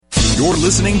You're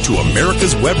listening to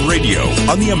America's Web Radio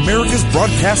on the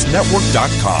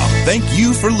AmericasBroadcastNetwork.com. Thank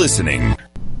you for listening.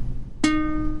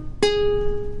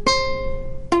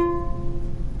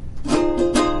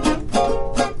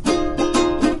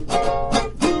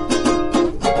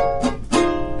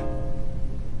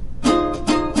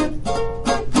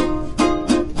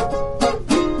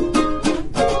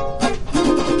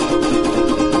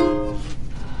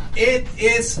 It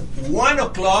is 1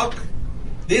 o'clock.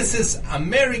 This is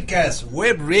America's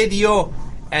Web Radio,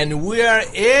 and we are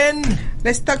in...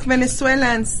 Let's talk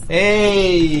Venezuelans.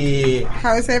 Hey!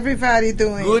 How's everybody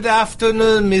doing? Good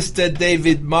afternoon, Mr.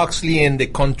 David Moxley in the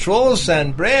controls,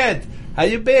 and Brad, how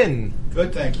you been?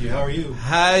 Good, thank you. How are you?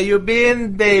 How you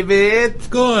been, David?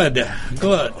 Good.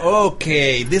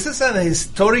 Okay, this is an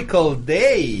historical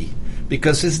day,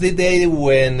 because it's the day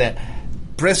when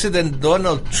President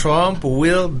Donald Trump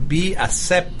will be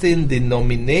accepting the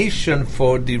nomination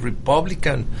for the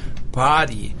Republican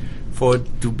Party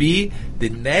to be the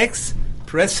next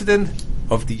President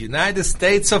of the United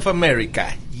States of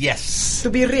America. Yes.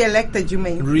 To be re-elected, you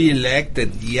mean?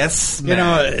 Re-elected, yes. You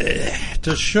know,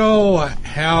 to show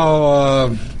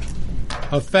how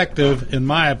effective, in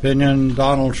my opinion,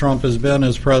 Donald Trump has been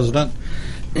as president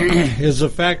is the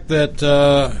fact that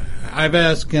I've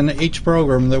asked in each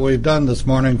program that we've done this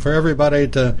morning for everybody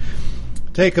to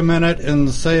take a minute and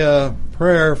say a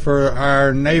prayer for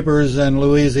our neighbors in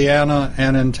Louisiana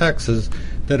and in Texas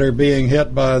that are being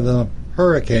hit by the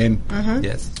hurricane. Mm-hmm.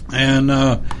 Yes. And,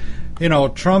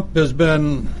 Trump has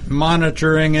been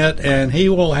monitoring it, and he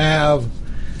will have,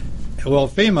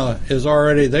 FEMA is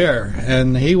already there,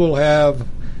 and he will have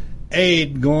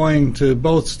aid going to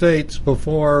both states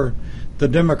before the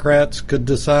Democrats could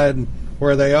decide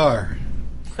where they are.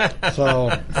 So,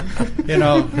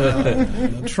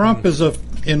 Trump is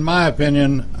in my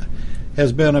opinion,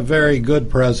 has been a very good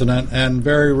president and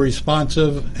very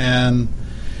responsive. And,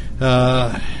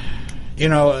 I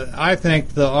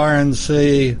think the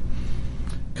RNC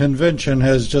convention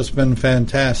has just been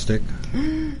fantastic.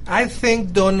 I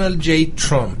think Donald J.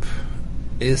 Trump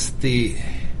is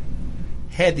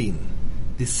heading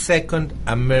the second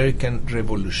American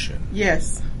Revolution.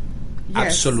 Yes.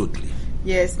 Absolutely.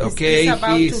 Yes. Okay. It's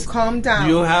about to calm down.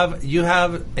 You have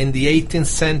in the 18th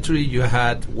century you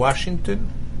had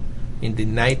Washington. In the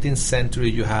 19th century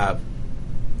you have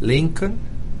Lincoln,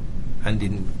 and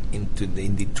in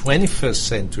the 21st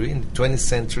century, in the 20th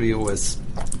century it was,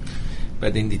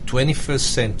 but in the 21st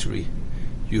century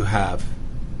you have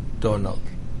Donald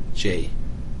J.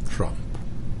 Trump.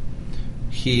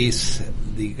 He's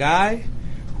the guy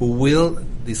who will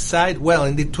decide. Well,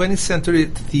 in the 20th century,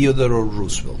 Theodore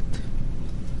Roosevelt.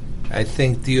 I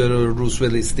think Theodore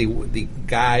Roosevelt is the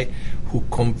guy who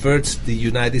converts the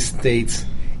United States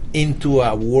into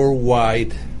a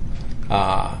worldwide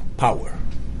power.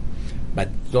 But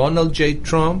Donald J.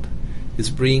 Trump is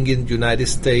bringing the United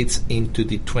States into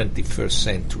the 21st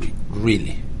century,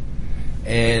 really.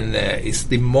 And is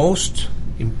the most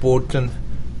important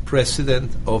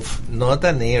president of not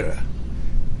an era,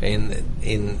 in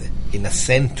a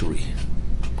century.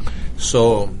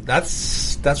 So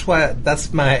that's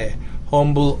my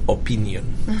humble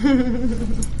opinion.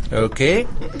 Okay?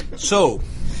 So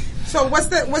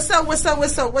what's up? What's What's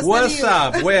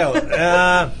up? Well,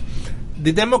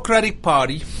 the Democratic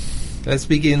Party. Let's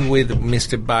begin with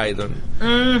Mr. Biden.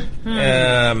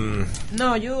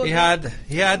 No, you. He had.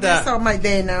 That's all my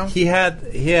day now. He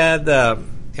had a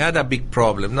big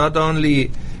problem. Not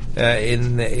only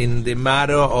in the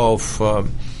matter of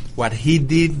what he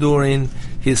did during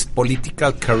his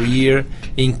political career,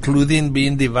 including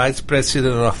being the vice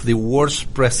president of the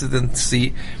worst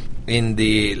presidency in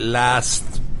the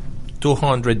last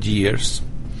 200 years.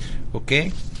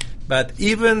 Okay? But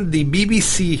even the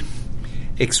BBC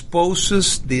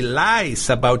exposes the lies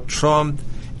about Trump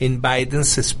in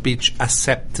Biden's speech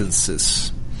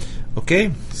acceptances.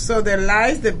 Okay? So the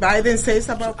lies that Biden says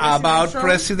about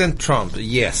President Trump,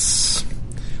 yes.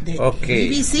 The okay.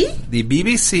 BBC? The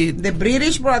BBC. The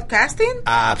British Broadcasting?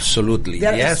 Absolutely,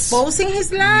 They're yes. exposing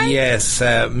his lies? Yes.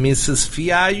 Mrs.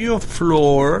 Fiallo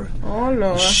Flor, oh,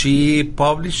 Lord. She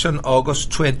published on August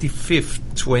 25th,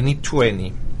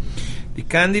 2020. The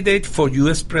candidate for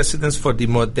U.S. President for the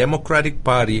Democratic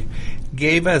Party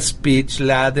gave a speech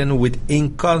laden with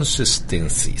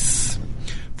inconsistencies.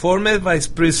 Former Vice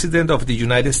President of the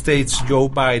United States, Joe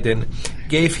Biden,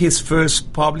 gave his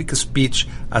first public speech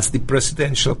as the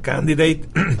presidential candidate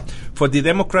for the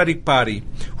Democratic Party,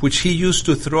 which he used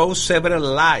to throw several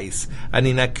lies and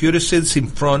inaccuracies in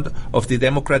front of the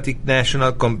Democratic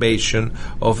National Convention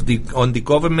on the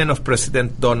government of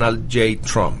President Donald J.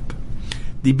 Trump.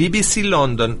 The BBC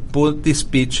London put the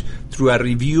speech through a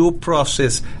review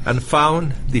process and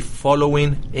found the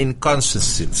following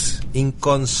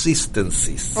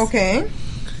inconsistencies. Okay.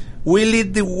 We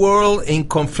lead the world in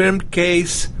confirmed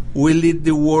case. We lead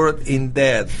the world in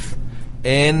death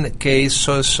and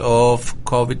cases of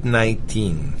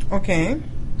COVID-19. Okay.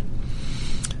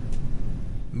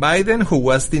 Biden, who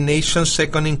was the nation's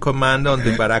second in command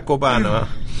under Barack Obama,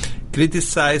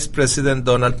 criticized President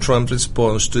Donald Trump's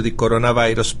response to the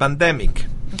coronavirus pandemic.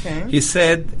 Okay. He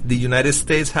said the United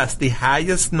States has the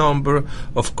highest number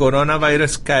of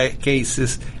coronavirus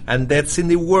cases and deaths in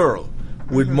the world,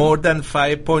 with more than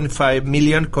 5.5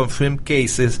 million confirmed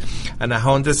cases and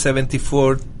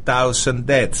 174,000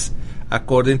 deaths,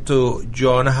 according to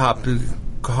Johns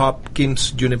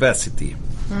Hopkins University.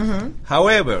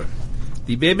 However,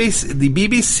 the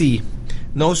BBC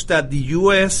knows that the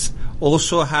U.S.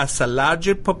 also has a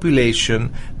larger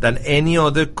population than any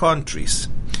other countries,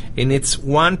 and it's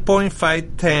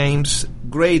 1.5 times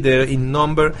greater in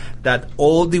number than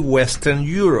all the Western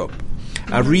Europe,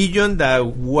 a region that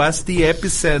was the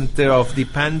epicenter of the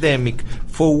pandemic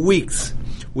for weeks,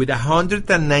 with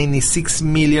 196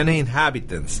 million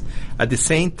inhabitants. At the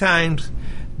same time,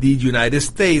 the United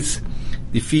States,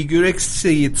 the figure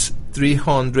exceeds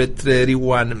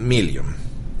 331 million.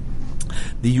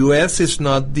 The U.S. is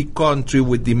not the country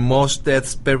with the most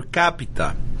deaths per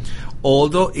capita,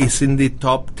 although it's in the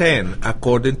top 10,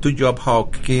 according to Johns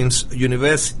Hopkins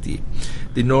University.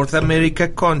 The North America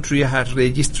country has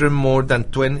registered more than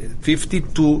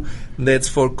 52 deaths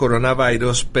for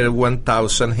coronavirus per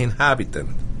 1,000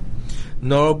 inhabitants.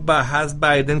 Nor has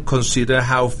Biden considered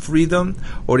how freedom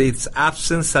or its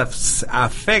absence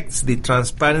affects the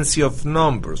transparency of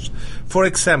numbers. For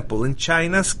example, in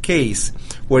China's case,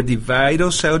 where the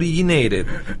virus originated,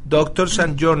 doctors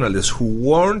and journalists who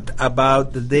warned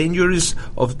about the dangers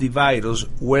of the virus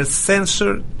were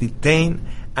censored, detained,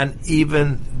 and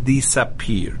even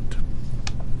disappeared.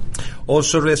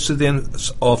 Also, residents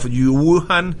of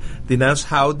Wuhan denounced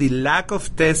how the lack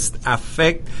of tests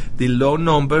affect the low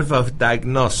number of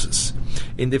diagnoses.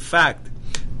 In fact,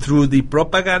 through the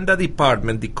propaganda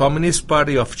department, the Communist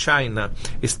Party of China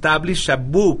established a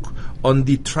book on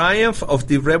the triumph of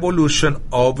the revolution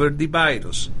over the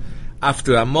virus.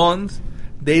 After a month,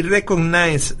 they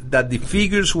recognized that the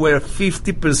figures were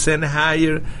 50%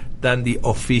 higher than the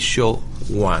official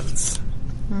ones.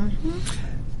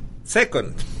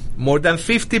 Second, more than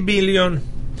 50 billion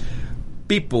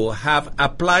people have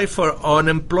applied for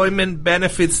unemployment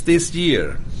benefits this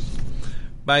year.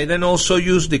 Biden also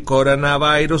used the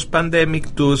coronavirus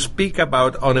pandemic to speak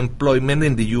about unemployment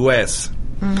in the U.S.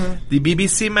 The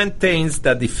BBC maintains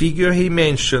that the figure he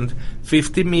mentioned,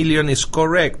 50 million, is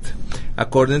correct,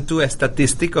 according to a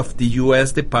statistic of the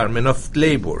U.S. Department of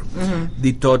Labor.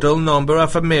 The total number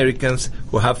of Americans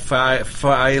who have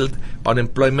filed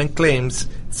unemployment claims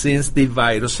since the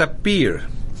virus appeared.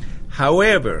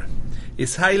 However,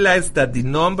 it highlights that the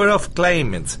number of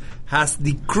claimants has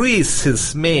decreased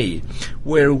since May,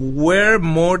 where were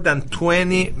more than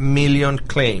 20 million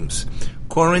claims.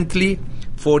 Currently,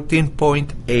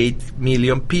 14.8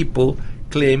 million people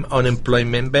claim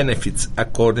unemployment benefits,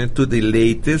 according to the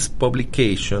latest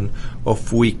publication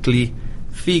of weekly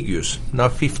figures,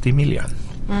 not 50 million.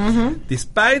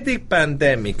 Despite the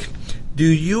pandemic,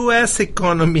 the U.S.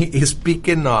 economy is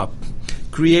picking up,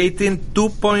 creating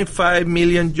 2.5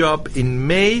 million jobs in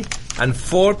May and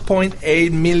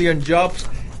 4.8 million jobs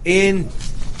in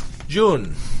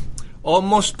June,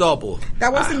 almost double.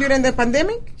 That wasn't during the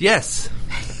pandemic? Yes.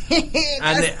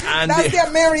 That's the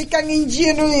American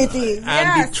ingenuity.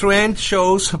 And the trend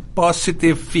shows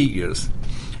positive figures.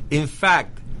 In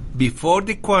fact, before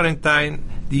the quarantine,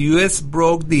 the U.S.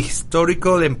 broke the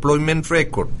historical employment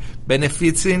record,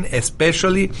 benefiting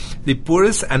especially the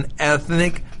poorest and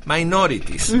ethnic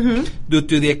minorities. Due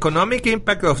to the economic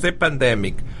impact of the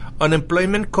pandemic,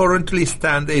 unemployment currently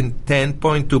stands in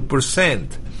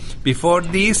 10.2%. Before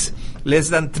this, less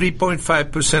than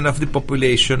 3.5% of the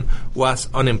population was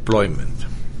unemployment.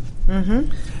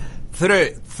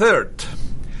 Third,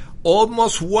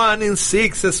 almost 1 in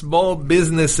 6 small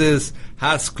businesses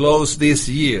has closed this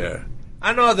year.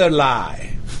 Another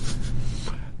lie.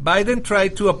 Biden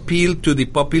tried to appeal to the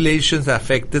population's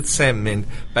affected segment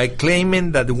by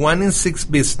claiming that 1 in 6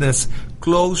 business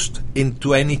closed in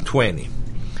 2020.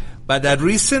 But a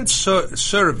recent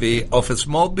survey of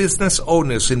small business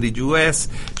owners in the U.S.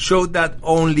 showed that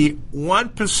only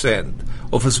 1%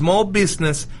 of a small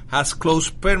business has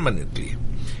closed permanently.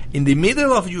 In the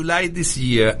middle of July this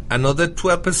year, another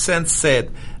 12%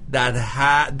 said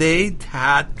that they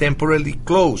had temporarily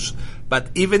closed, But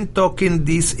even taking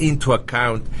this into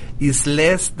account is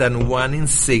less than 1 in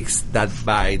 6 that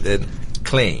Biden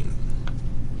claimed.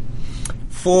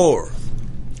 4.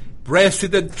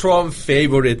 President Trump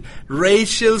favored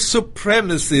racial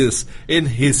supremacists in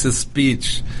his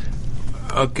speech.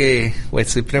 Okay, white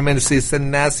supremacist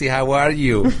and Nazi, how are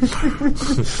you?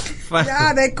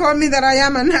 Yeah, they call me that I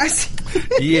am a Nazi.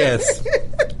 Yes.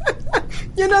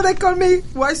 You know, they call me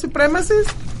white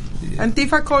supremacist. Yeah.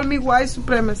 Antifa called me white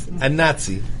supremacist. A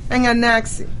Nazi. And a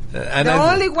Nazi. The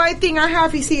only white thing I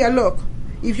have is here. Look,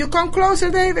 if you come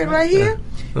closer, David, right here,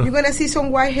 you're going to see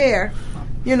some white hair.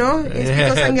 You know, it's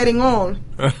because I'm getting old.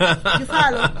 You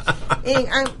follow?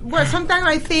 Well, sometimes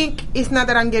I think it's not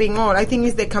that I'm getting old. I think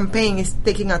it's the campaign is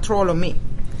taking a toll on me.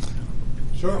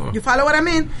 Sure. You follow what I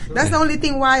mean? Sure. That's the only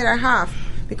thing white I have.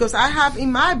 Because I have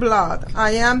in my blood,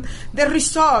 I am the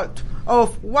result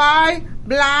of white,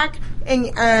 black,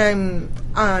 and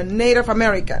Native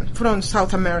American from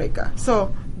South America.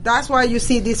 So that's why you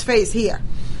see this face here.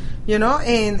 You know,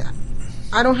 and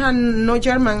I don't have no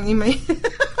German in my...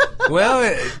 Well,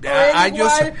 you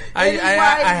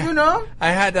know,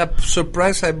 I had a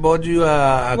surprise. I bought you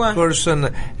a course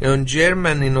on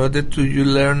German in order to you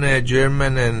learn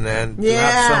German and to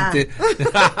have something.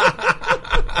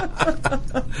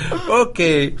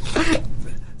 Okay.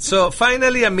 So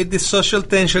finally, amid the social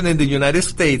tension in the United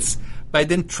States,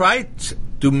 Biden tried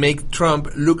to make Trump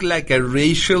look like a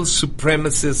racial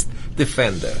supremacist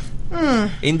defender.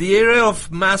 In the era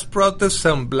of mass protests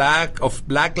of Black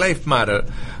Lives Matter,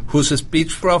 whose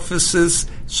speech professes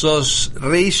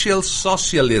racial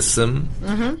socialism,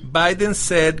 Biden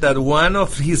said that one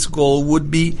of his goals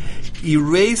would be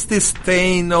erase the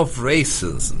stain of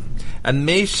racism, and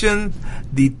mentioned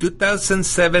the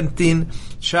 2017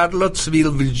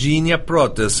 Charlottesville, Virginia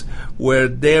protests, where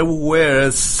there were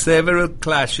several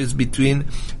clashes between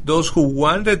those who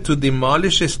wanted to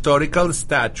demolish historical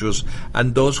statues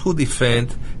and those who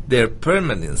defend their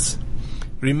permanence.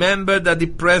 Remember that the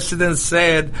president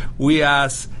said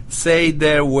say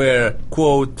there were,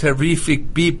 quote,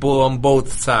 terrific people on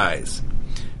both sides.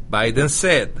 Biden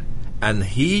said, and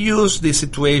he used the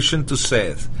situation to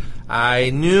say, I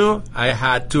knew I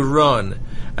had to run,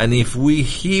 and if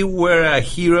he were a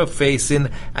hero facing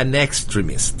an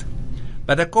extremist.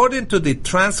 But according to the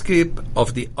transcript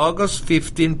of the August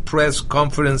 15 press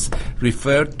conference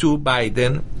referred to,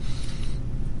 Biden,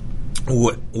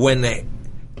 when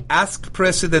asked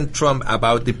President Trump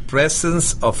about the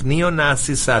presence of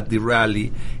neo-Nazis at the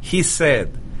rally, he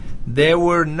said, there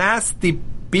were nasty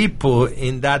people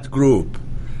in that group,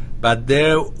 but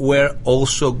there were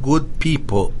also good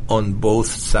people on both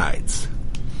sides.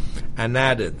 And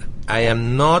added, I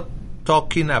am not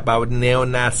talking about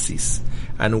neo-Nazis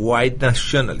and white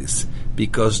nationalists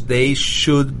because they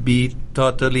should be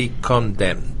totally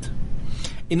condemned.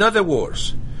 In other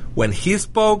words, when he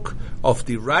spoke of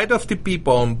the right of the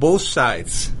people on both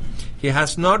sides, he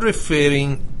has not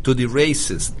referring to the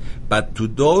racist, but to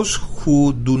those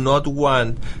who do not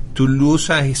want to lose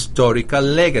a historical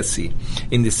legacy,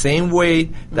 in the same way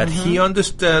that he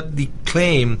understood the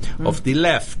claim of the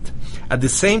left. At the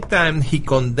same time, he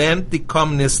condemned the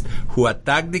communists who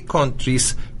attacked the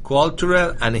country's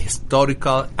cultural and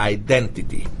historical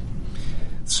identity.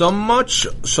 So much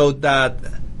so that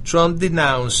Trump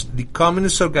denounced the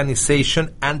communist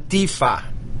organization Antifa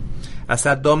as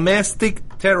a domestic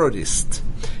terrorist,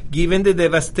 given the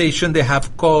devastation they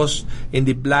have caused in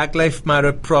the Black Lives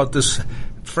Matter protest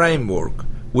framework,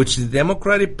 which the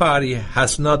Democratic Party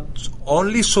has not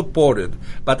only supported,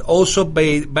 but also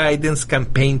Biden's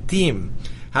campaign team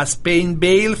has paid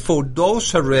bail for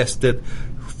those arrested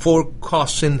for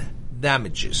causing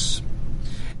damages.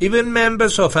 Even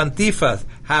members of Antifa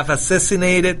have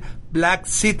assassinated black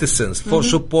citizens for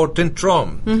supporting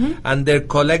Trump, and their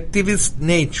collectivist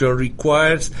nature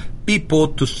requires people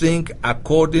to think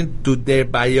according to their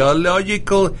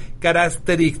biological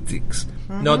characteristics,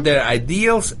 not their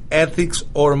ideals, ethics,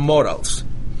 or morals.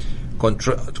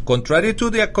 Contrary to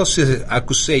the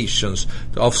accusations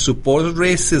of supposed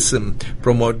racism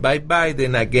promoted by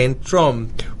Biden against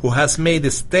Trump, who has made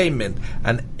a statement,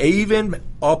 and even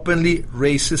openly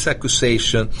racist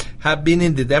accusation have been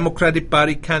in the Democratic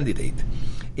Party candidate.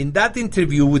 In that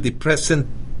interview with the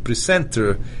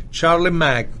presenter, Charlie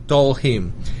Mack told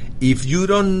him, if you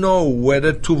don't know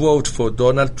whether to vote for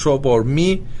Donald Trump or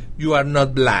me, you are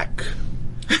not black.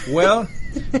 Well,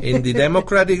 in the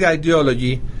Democratic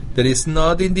ideology, there is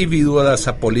not individual as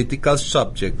a political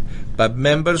subject, but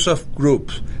members of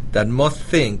groups that must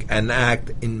think and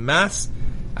act in mass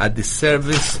at the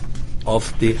service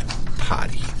of the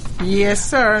party. Yes,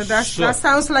 sir. That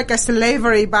sounds like a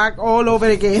slavery back all over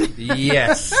again.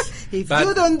 Yes. If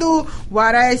you don't do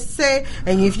what I say,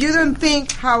 and if you don't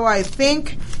think how I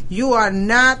think, you are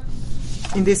not,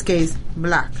 in this case,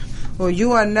 black, or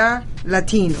you are not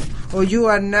Latino, or you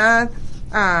are not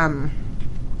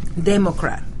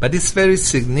Democrat. But it's very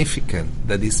significant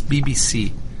that it's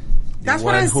BBC. That's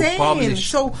what I'm saying.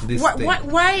 So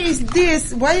why is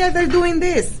this? Why are they doing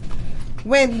this?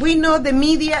 When we know the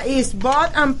media is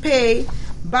bought and paid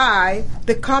by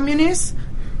the communists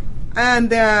and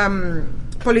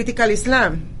political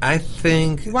Islam. I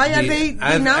think. Why are they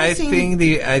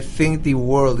denouncing? I think the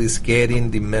world is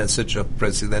getting the message of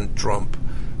President Trump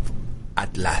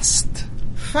at last.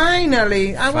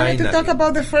 Finally, I wanted to talk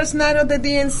about the first night of the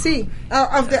DNC,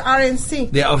 of the RNC.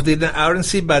 Of the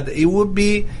RNC, but it would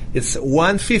be, it's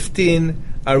 1:15.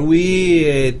 Are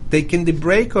we taking the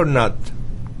break or not?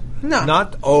 No.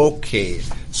 Not? Okay.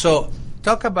 So,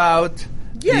 talk about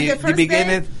the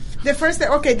beginning. The first day,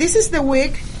 okay, this is the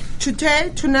week.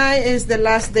 Tonight is the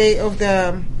last day of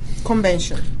the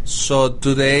convention. So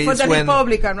today for is the when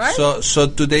Republican, right? So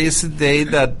today is the day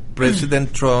that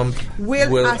President Trump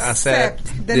will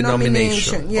accept the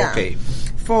nomination. Yeah, okay.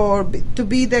 To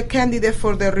be the candidate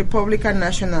for the Republican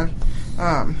National,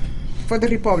 for the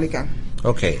Republican.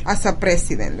 Okay. As a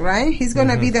president, right? He's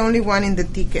gonna be the only one in the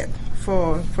ticket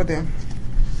for the.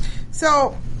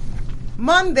 So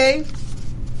Monday,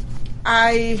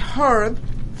 I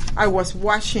was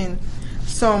watching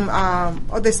some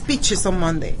of the speeches on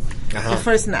Monday, the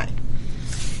first night.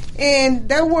 And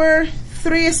there were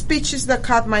 3 speeches that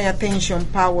caught my attention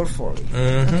powerfully.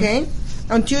 Okay?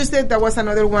 On Tuesday, there was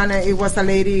another one. It was a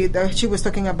lady that she was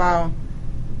talking about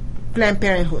Planned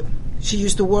Parenthood. She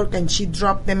used to work and she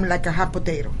dropped them like a hot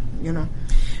potato, you know.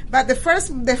 But the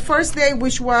first day,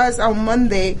 which was on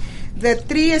Monday, the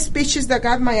 3 speeches that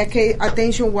got my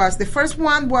attention was, the first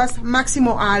one was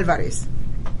Máximo Álvarez.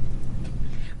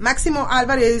 Máximo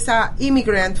Álvarez is an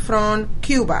immigrant from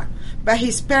Cuba, but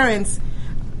his parents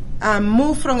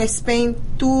moved from Spain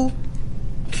to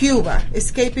Cuba,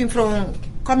 escaping from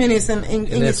communism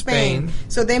in Spain.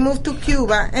 So they moved to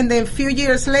Cuba, and then a few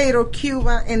years later,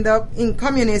 Cuba ended up in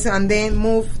communism and then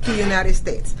moved to the United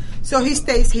States. So he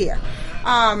stays here.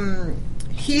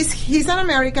 He's an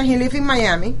American. He lives in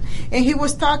Miami, and he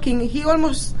was talking. He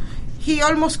almost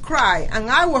cried,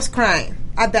 and I was crying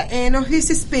at the end of his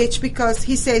speech, because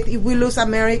he said, if we lose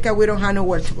America, we don't have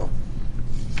nowhere to go.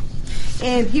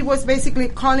 And he was basically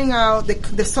calling out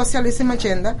the socialism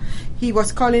agenda. He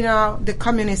was calling out the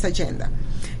communist agenda.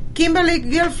 Kimberly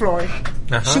Guilford,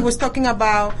 she was talking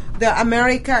about the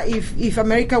America, if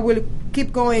America will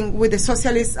keep going with the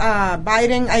socialist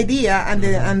Biden idea and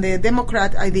the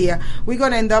Democrat idea, we're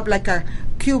going to end up like a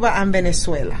Cuba and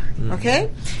Venezuela,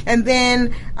 okay? And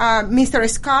then Mr.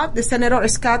 Scott, the Senator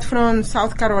Scott from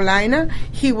South Carolina,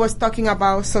 he was talking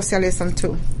about socialism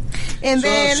too. And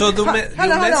hold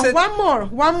on, one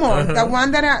more. The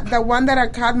one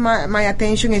that caught my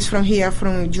attention is from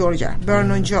Georgia,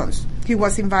 Vernon Jones. He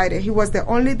was invited. He was the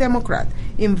only Democrat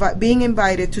being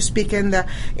invited to speak in the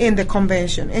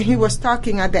convention, and he was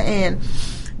talking at the end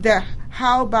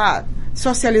how bad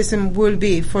socialism will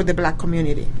be for the black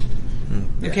community.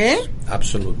 Okay? Yes,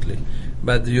 absolutely.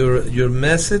 But your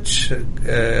message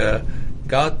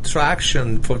got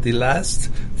traction for the last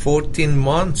 14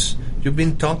 months. You've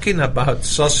been talking about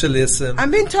socialism.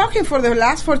 I've been talking for the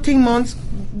last 14 months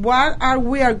what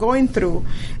we are going through,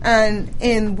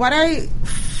 and what I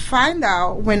find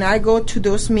out when I go to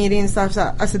those meetings as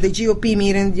the GOP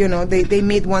meeting, you know, they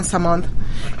meet once a month,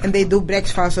 and they do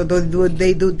breakfast, or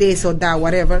they do this or that,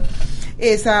 whatever.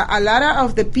 Is a lot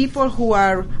of the people who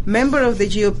are members of the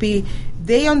GOP,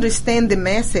 they understand the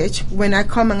message when I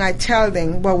come and I tell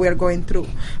them what we are going through.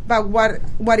 But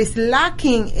what is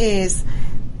lacking is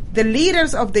the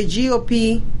leaders of the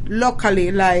GOP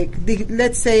locally, like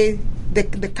let's say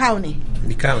the county.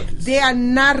 The counties. They are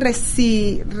not they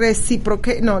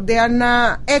are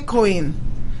not echoing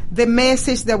the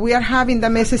message that we are having. The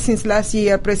message since last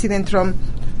year, President Trump,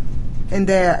 in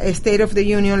the State of the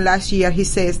Union last year, he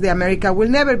says that America will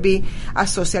never be a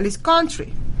socialist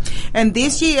country. And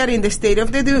this year, in the State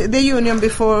of the Union,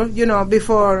 before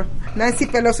Nancy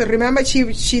Pelosi, remember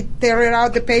she tear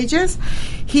out the pages?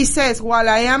 He says, while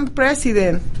I am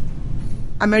president,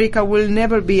 America will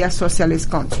never be a socialist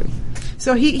country.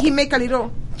 So he make a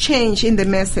little change in the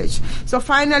message. So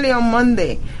finally on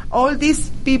Monday, all these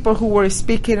people who were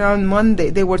speaking on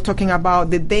Monday, they were talking about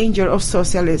the danger of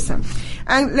socialism.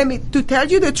 And to tell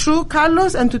you the truth,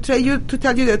 Carlos, and to tell you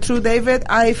the truth, David,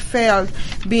 I felt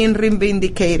being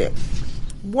reivindicated.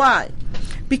 Why?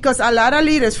 Because a lot of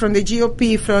leaders from the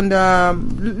GOP, from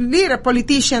the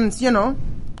politicians,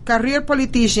 career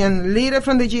politician, leader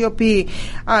from the GOP,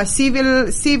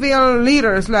 civil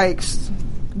leaders like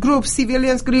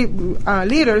civilians group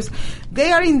leaders,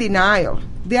 they are in denial.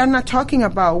 They are not talking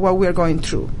about what we're going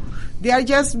through. They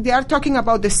are talking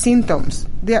about the symptoms.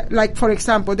 They are, like, for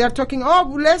example, they are talking,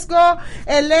 oh, let's go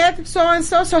elect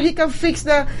so-and-so so he can fix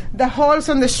the holes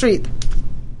on the street.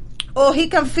 Or he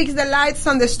can fix the lights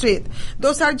on the street.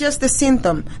 Those are just the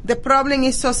symptom. The problem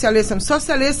is socialism.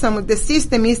 Socialism, the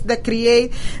system is that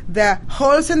create the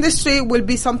holes in the street will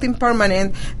be something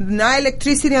permanent. Now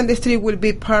electricity on the street will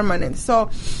be permanent. So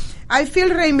I feel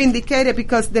reivindicated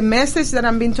because the message that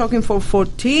I've been talking for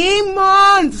 14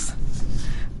 months,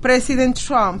 President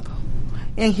Trump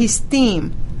and his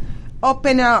team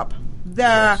open up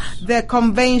the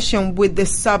convention with the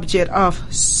subject of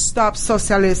stop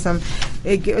socialism,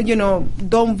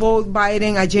 don't vote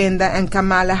Biden agenda and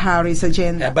Kamala Harris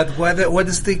agenda. But what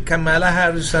is the Kamala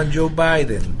Harris and Joe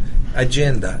Biden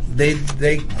agenda?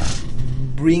 They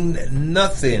bring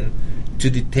nothing to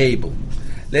the table.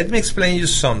 Let me explain you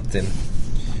something.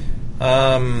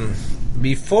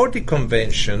 Before the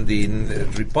convention, the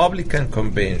Republican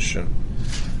convention,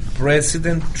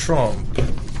 President Trump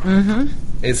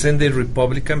is in the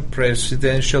Republican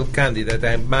presidential candidate,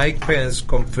 and Mike Pence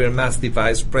confirmed as the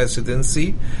vice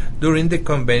presidency during the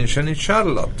convention in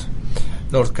Charlotte,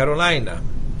 North Carolina.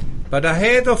 But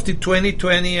ahead of the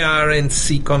 2020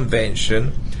 RNC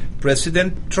convention,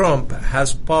 President Trump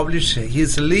has published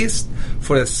his list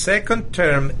for a second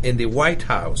term in the White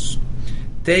House.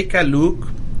 Take a look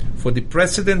for the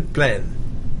president plan,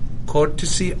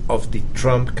 courtesy of the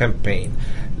Trump campaign.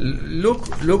 Look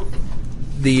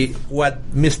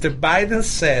what Mr. Biden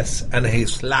says and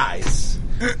his lies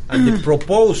and the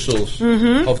proposals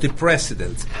of the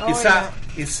president.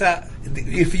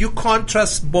 If you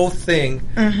contrast both things,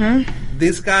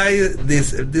 this guy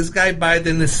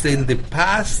Biden is in the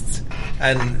past,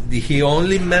 and he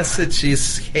only message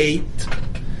is hate,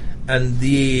 and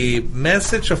the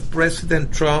message of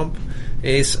President Trump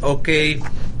is, okay,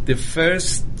 the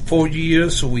first 4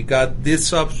 years we got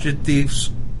these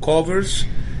objectives covers,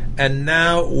 and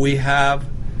now we have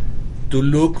to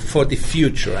look for the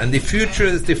future. And the future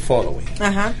is the following.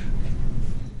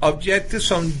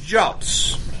 Objectives on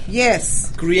jobs.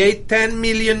 Yes. Create 10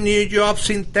 million new jobs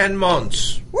in 10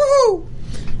 months. Woohoo!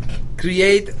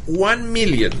 Create 1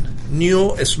 million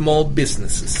new small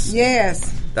businesses.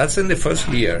 Yes. That's in the first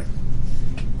year.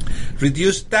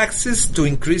 Reduce taxes to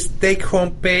increase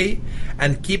take-home pay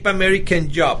and keep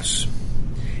American jobs.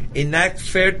 Enact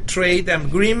fair trade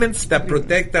agreements that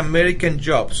protect American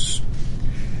jobs.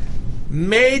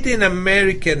 Made in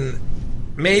America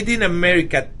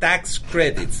tax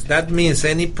credits. That means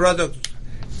any product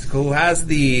who has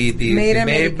the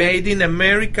made in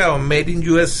America or made in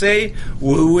USA,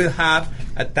 we will have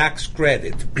a tax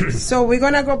credit. So we're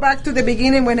going to go back to the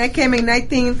beginning. When I came in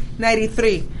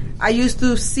 1993, I used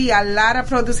to see a lot of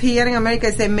products here in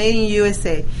America say made in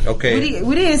USA. Okay.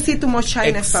 We didn't see too much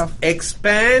China stuff.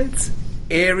 Expand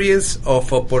areas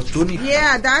of opportunity.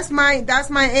 Yeah, that's my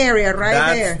area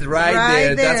right there. Right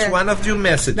there. That's one of your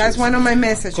messages. That's one of my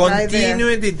messages.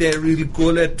 Continue the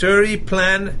regulatory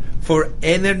plan for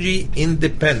energy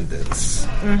independence.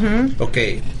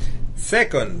 Okay.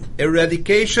 Second,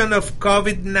 eradication of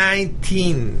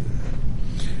COVID-19.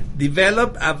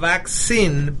 Develop a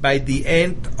vaccine by the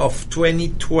end of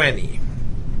 2020.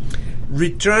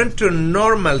 Return to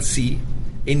normalcy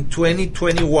in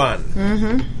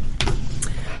 2021.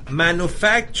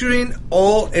 Manufacturing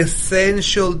all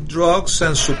essential drugs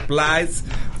and supplies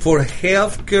for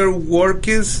healthcare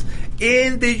workers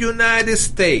in the United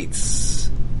States.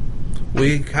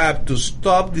 We have to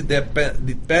stop the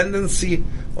dependency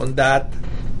on that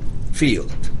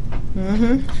field.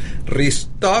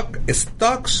 Restock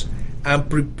stocks and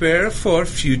prepare for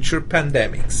future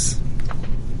pandemics.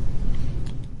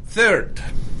 Third,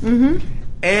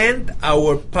 end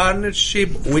our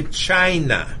partnership with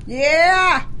China.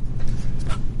 Yeah.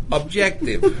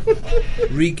 Objective,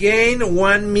 regain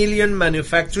 1 million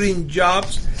manufacturing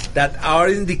jobs that are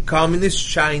in the communist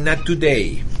China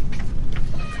today.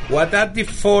 What are the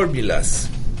formulas?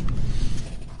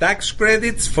 Tax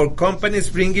credits for companies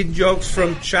bringing jobs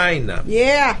from China.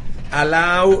 Yeah.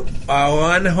 Allow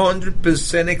a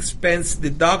 100% expense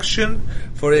deduction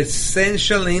for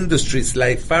essential industries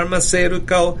like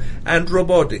pharmaceutical and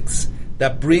robotics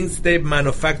that brings the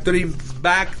manufacturing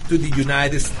back to the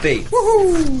United States.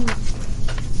 Woohoo!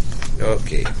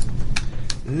 Okay.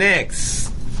 Next,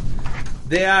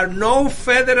 there are no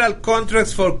federal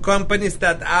contracts for companies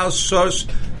that outsource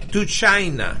to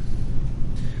China.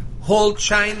 Hold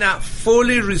China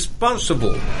fully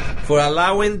responsible for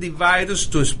allowing the virus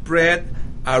to spread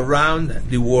around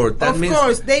the world. That Of means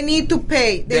course, they need to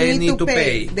pay. They need to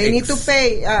pay. They need to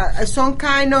pay some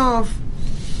kind of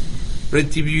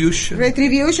retribution.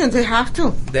 They have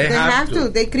to. They have to.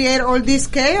 They create all this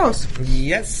chaos.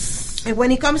 Yes. And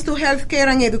when it comes to healthcare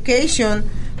and education,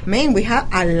 man, we have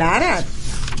a lot of.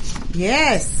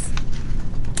 Yes.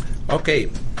 Okay.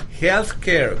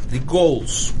 Healthcare, the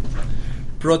goals.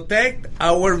 Protect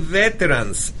our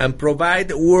veterans and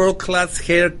provide world-class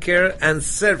healthcare and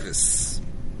service.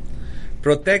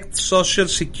 Protect Social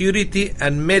Security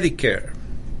and Medicare.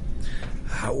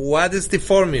 What is the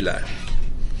formula?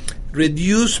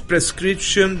 Reduce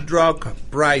prescription drug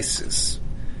prices.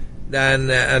 And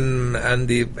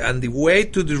the way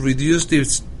to reduce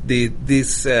these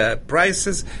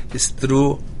prices is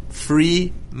through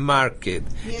free market.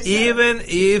 Yes, even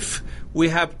if we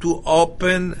have to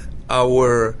open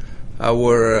our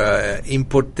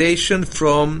importation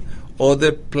from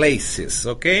other places,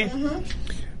 okay?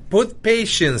 Put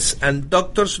patients and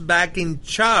doctors back in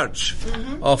charge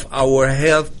of our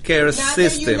healthcare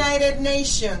system. Not the United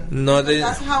Nations.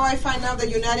 That's how I find out the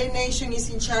United Nations is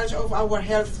in charge of our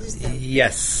health system.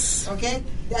 Yes. Okay?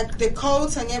 The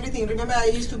codes and everything. Remember, I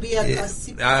used to be a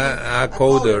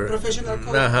coder. Professional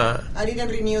coder. I didn't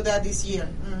renew that this year.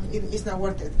 It's not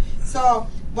worth it. So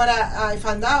what I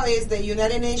found out is the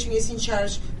United Nations is in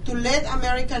charge to let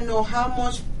America know how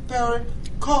much per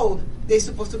code they're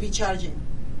supposed to be charging.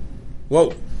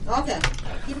 Whoa. Okay.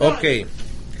 Okay.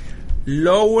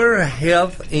 Lower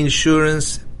health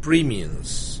insurance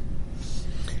premiums.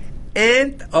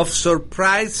 End of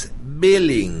surprise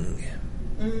billing.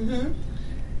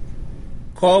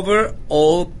 Cover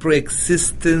all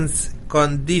pre-existing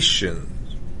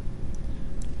conditions.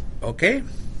 Okay?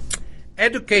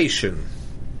 Education.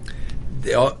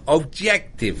 The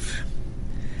objective.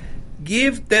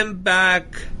 Give them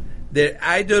back their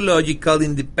ideological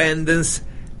independence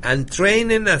and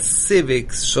training as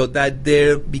civics so that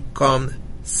they become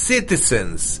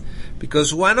citizens.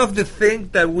 Because one of the things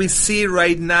that we see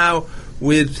right now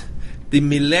with the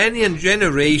millennium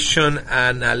generation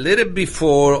and a little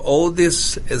before all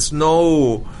these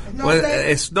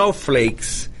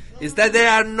snowflakes is that they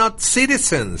are not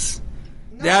citizens.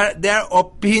 No. They are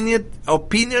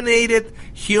opinionated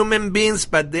human beings,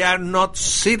 but they are not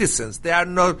citizens. They are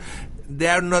not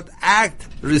act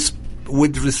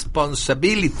with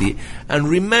responsibility. And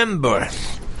remember,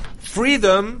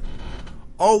 freedom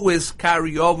always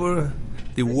carry over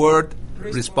the word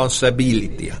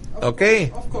responsibility.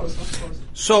 Okay? Of course.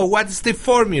 So what's the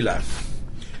formula?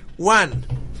 1.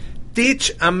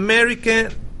 Teach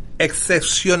American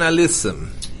exceptionalism.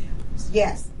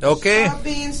 Yes. Okay. Stop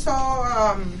being so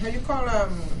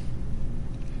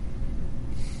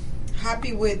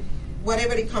happy with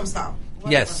whatever it comes out.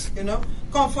 Whatever, yes. You know?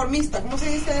 Conformista. ¿Cómo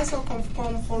se dice eso?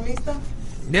 Conformista?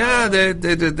 Yeah, they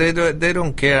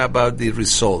don't care about the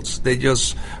results. They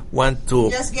just want to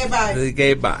just get by.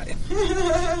 Get by.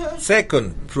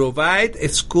 Second, provide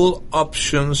school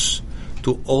options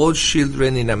to all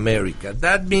children in America.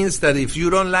 That means that if you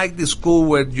don't like the school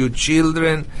where your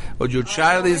children or your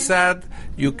child is at,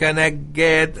 you cannot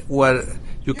get where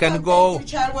you can go your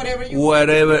child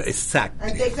wherever want. Exactly.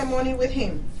 And take the money with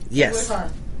him. Yes. With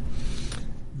her.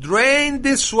 Drain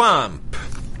the swamp.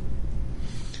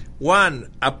 1.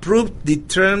 Approve the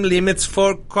term limits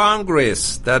for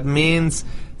Congress. That means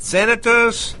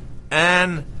senators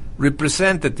and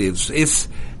representatives. It's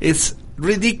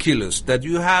ridiculous that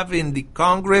you have in the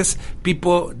Congress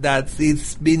people that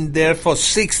it's been there for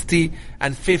 60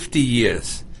 and 50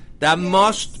 years. That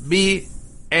must be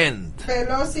end.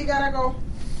 Pelosi gotta go.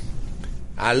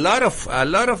 A lot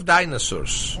of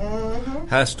dinosaurs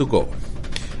has to go.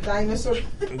 Dinosaur.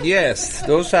 Yes,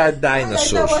 those are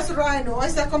dinosaurs. That was rhino.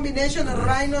 What's that combination of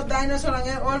rhino, dinosaur,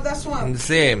 and all that swamp?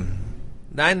 Same.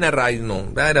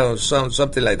 Rhino. I don't know,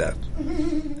 something like that.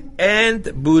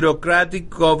 And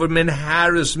bureaucratic government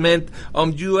harassment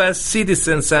on U.S.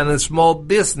 citizens and small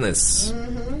business.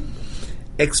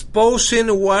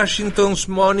 Exposing Washington's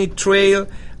money trail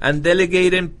and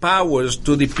delegating powers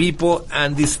to the people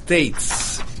and the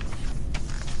states.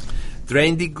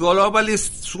 Drain the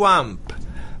globalist swamp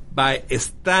by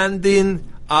standing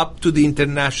up to the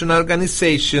international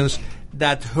organizations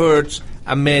that hurt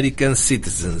American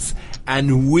citizens.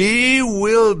 And we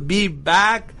will be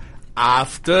back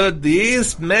after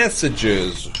these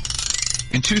messages.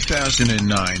 In 2009,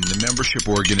 the membership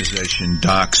organization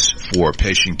Docs for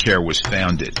Patient Care was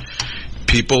founded.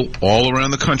 People all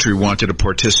around the country wanted to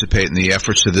participate in the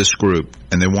efforts of this group,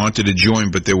 and they wanted to join,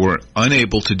 but they were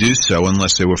unable to do so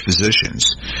unless they were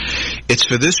physicians. It's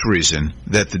for this reason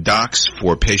that the Docs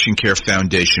for Patient Care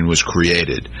Foundation was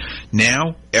created.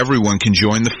 Now, everyone can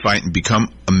join the fight and become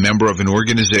a member of an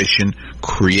organization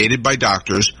created by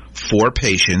doctors for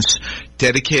patients,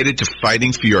 dedicated to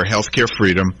fighting for your healthcare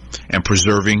freedom and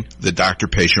preserving the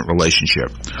doctor-patient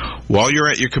relationship. While you're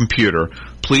at your computer,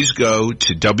 please go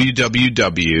to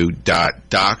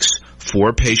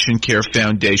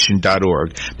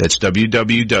www.docs4patientcarefoundation.org. That's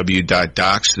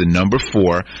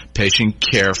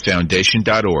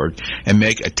www.docs4patientcarefoundation.org and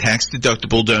make a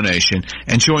tax-deductible donation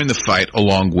and join the fight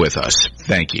along with us.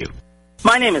 Thank you.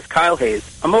 My name is Kyle Hayes,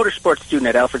 a motorsports student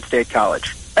at Alfred State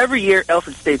College. Every year,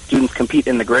 Alfred State students compete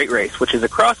in the Great Race, which is a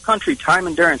cross-country time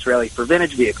endurance rally for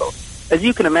vintage vehicles. As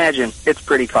you can imagine, it's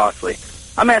pretty costly.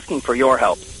 I'm asking for your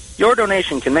help. Your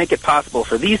donation can make it possible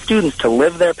for these students to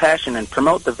live their passion and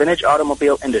promote the vintage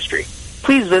automobile industry.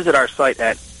 Please visit our site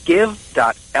at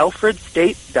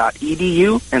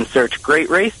give.alfredstate.edu and search Great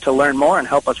Race to learn more and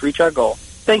help us reach our goal.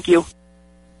 Thank you.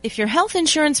 If your health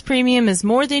insurance premium is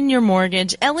more than your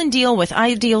mortgage, Ellen Deal with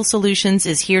Ideal Solutions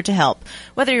is here to help.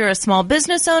 Whether you're a small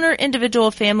business owner, individual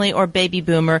family, or baby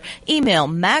boomer, email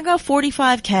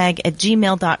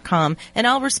MAGA45CAG@gmail.com and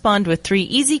I'll respond with 3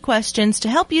 easy questions to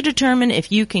help you determine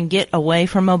if you can get away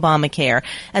from Obamacare.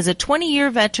 As a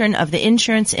 20-year veteran of the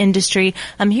insurance industry,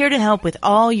 I'm here to help with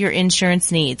all your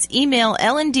insurance needs. Email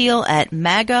Ellen Deal at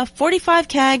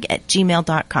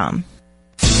MAGA45CAG@gmail.com.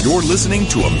 You're listening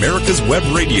to America's Web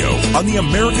Radio on the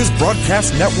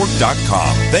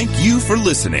AmericasBroadcastNetwork.com. Thank you for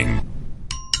listening.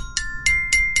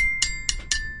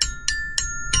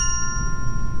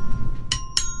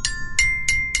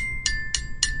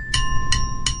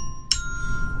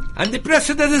 And the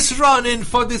president is running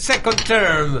for the second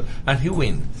term, and he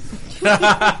wins.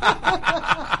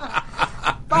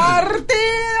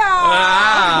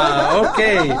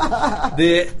 Okay.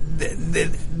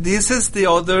 This is the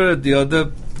other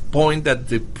point that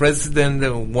the president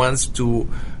wants to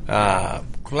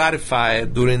clarify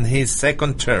during his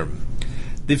second term.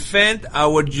 Defend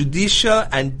our judicial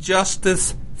and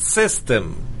justice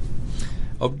system.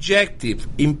 Objective: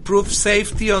 improve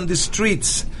safety on the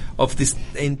streets of this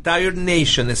entire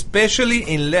nation, especially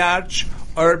in large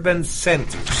urban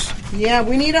centers. Yeah,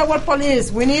 we need our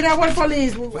police. We need our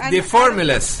police. The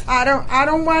formulas. I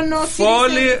don't want no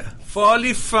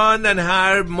fully fund and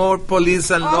hire more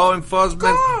police and law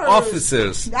enforcement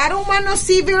officers. I don't want no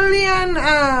civilian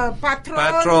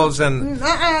patrols and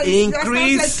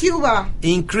like Cuba.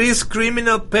 Increase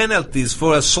criminal penalties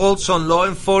for assaults on law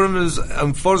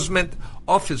enforcement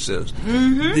officers.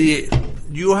 Mm-hmm.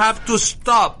 You have to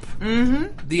stop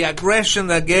the aggression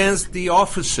against the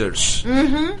officers.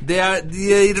 Mm-hmm.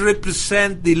 They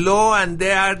represent the law, and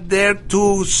they are there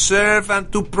to serve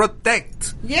and to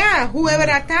protect. Yeah, whoever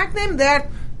attack them, they are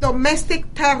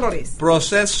domestic terrorists.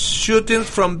 Process shootings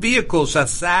from vehicles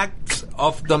as acts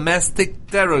of domestic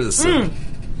terrorism.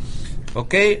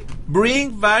 Okay,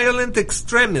 bring violent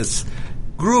extremist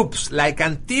groups like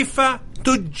Antifa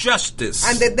to justice.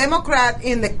 And the Democrat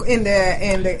in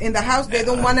the House, they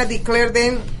don't want to declare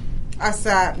them as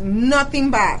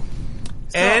nothing bad.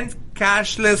 So, and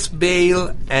cashless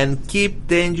bail and keep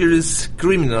dangerous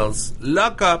criminals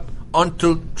locked up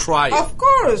until trial. Of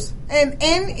course. And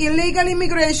end illegal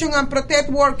immigration and protect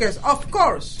workers. Of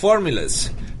course. Formulas.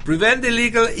 Prevent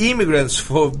illegal immigrants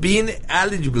from being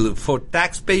eligible for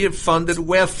taxpayer-funded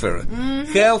welfare,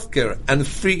 healthcare, and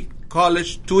free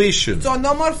college tuition. So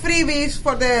no more freebies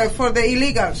for the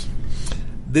illegals.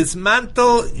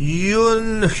 Dismantle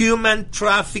human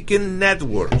trafficking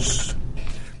networks.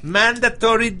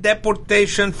 Mandatory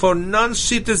deportation for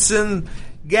non-citizen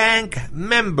gang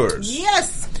members.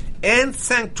 Yes. End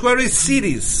sanctuary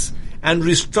cities and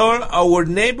restore our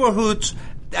neighborhoods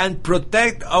and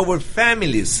protect our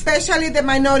families. Especially the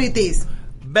minorities.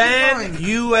 Ban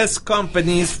U.S.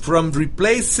 companies from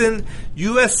replacing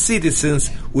U.S. citizens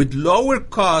with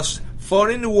lower-cost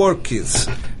foreign workers,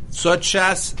 such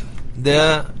as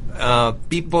the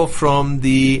people from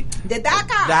the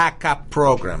DACA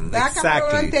program. DACA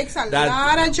program takes a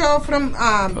lot of jobs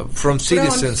from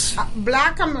citizens,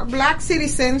 black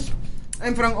citizens,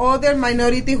 and from other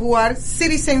minority who are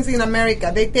citizens in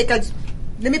America. They take let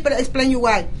me explain you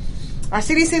why. A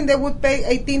citizen, they would pay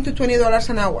 $18 to $20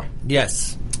 an hour.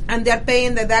 Yes. And they're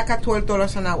paying the DACA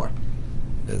 $12 an hour.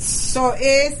 Yes. So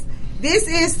this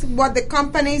is what the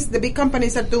big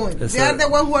companies are doing. Yes, they are the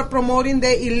ones who are promoting the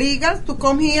illegals to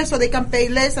come here so they can pay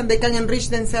less and they can enrich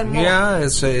themselves more. Yeah,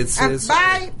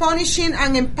 by punishing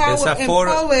and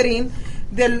empowering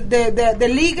the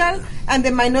legal and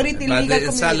the minority But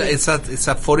legal community. it's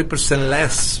a 40%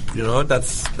 less. You know,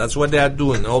 that's what they are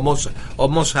doing. Almost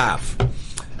half.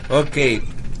 Okay.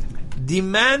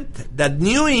 Demand that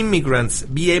new immigrants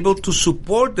be able to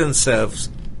support themselves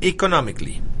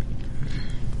economically.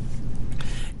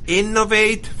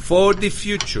 Innovate for the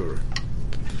future.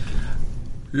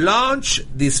 Launch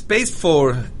the Space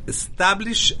Force,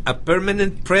 establish a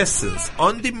permanent presence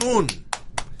on the moon,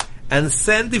 and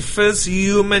send the first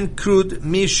human crewed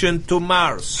mission to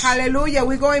Mars. Hallelujah.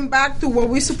 We're going back to what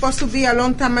we're supposed to be a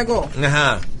long time ago.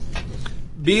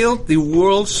 Build the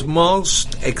world's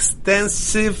most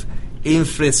extensive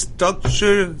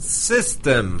infrastructure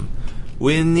system.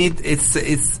 We need.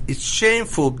 It's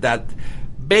shameful that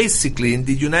basically in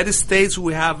the United States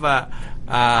we have a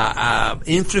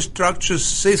infrastructure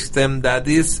system that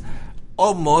is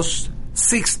almost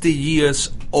 60 years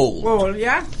old. Well,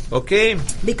 yeah. Okay?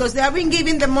 Because they have been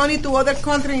giving the money to other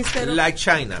countries instead of... Like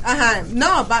China.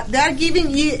 No, but they are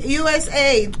giving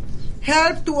USA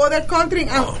help to other countries.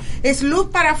 Es luz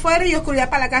para afuera y oscuridad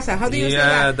para la casa. How do you say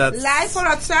that? Light for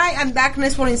outside and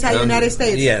darkness for inside the United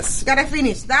States. Yes. Gotta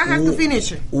finish. That has to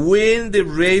finish. Win the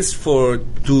race to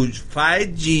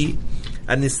 5G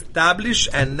and establish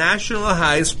a national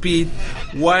high-speed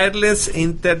wireless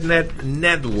internet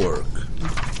network.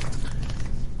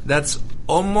 That's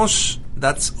almost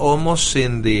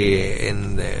in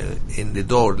the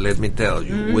door. Let me tell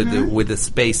you, with the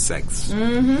SpaceX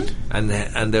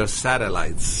and their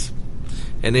satellites,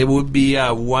 and it would be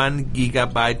a 1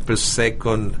 gigabyte per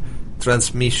second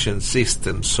transmission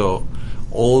system. So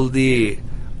all the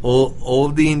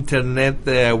internet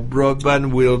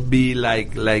broadband will be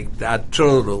like a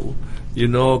turtle,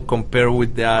 compared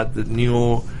with that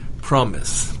new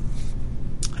promise.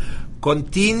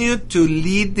 Continue to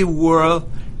lead the world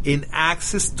in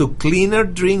access to cleaner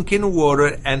drinking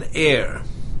water and air.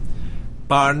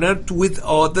 Partnered with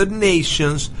other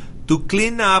nations to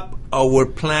clean up our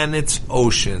planet's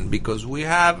ocean, because we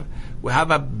have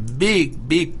a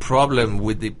big problem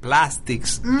with the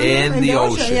plastics in the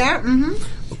ocean. Yeah.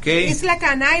 Okay, it's like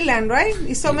an island, right?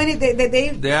 It's so many.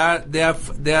 They are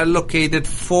located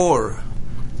four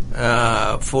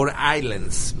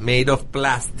islands made of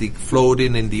plastic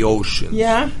floating in the ocean.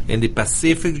 Yeah. In the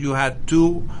Pacific, you had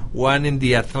two, one in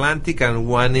the Atlantic and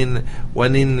one in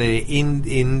the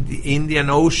Indian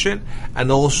Ocean,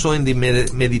 and also in the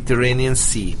Mediterranean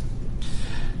Sea.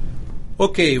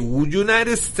 Okay,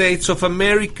 United States of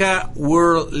America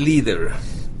world leader.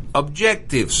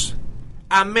 Objectives: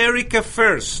 America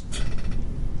first.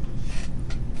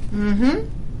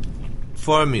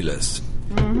 Formulas.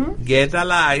 Get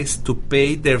allies to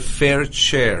pay their fair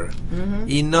share.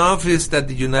 Enough is that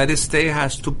the United States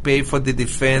has to pay for the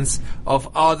defense of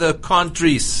other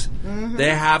countries. They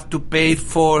have to pay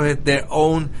for their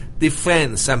own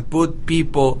defense and put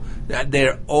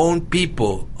their own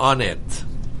people on it.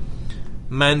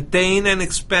 Maintain and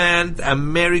expand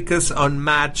America's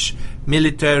unmatched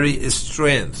military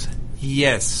strength.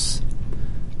 Yes.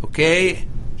 Okay?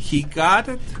 He got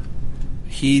it.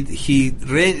 He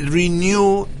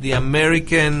renewed the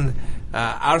American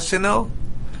arsenal,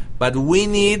 but we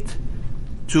need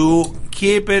to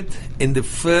keep it in the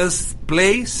first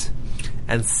place.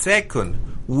 And second,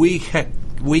 we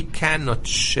cannot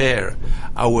share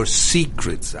our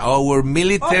secrets, our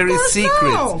military secrets.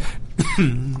 No.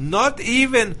 Not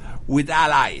even with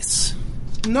allies.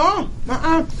 No.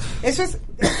 That is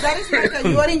like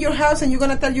you are in your house and you're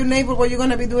going to tell your neighbor what you're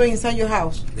going to be doing inside your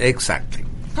house. Exactly.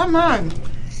 Come on.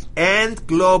 And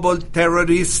global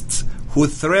terrorists who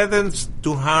threaten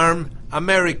to harm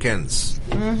Americans.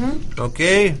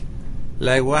 Okay?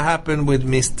 Like what happened with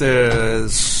Mr.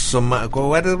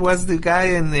 What was the guy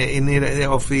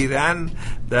of Iran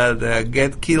that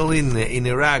get killed in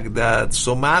Iraq? That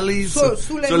Soleimani.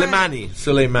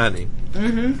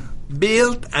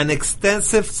 Build an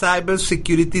extensive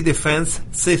cybersecurity defense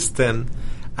system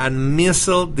and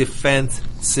missile defense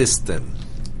system.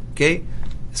 Okay?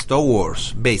 Star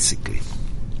Wars, basically.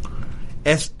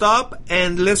 Stop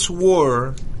endless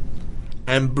war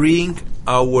and bring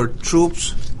our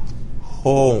troops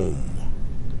home.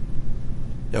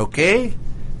 Okay?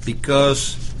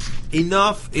 Because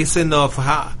enough is enough.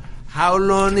 How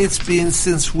long it's been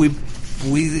since we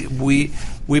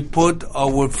put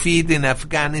our feet in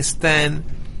Afghanistan?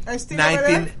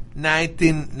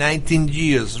 19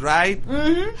 years, right?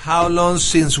 How long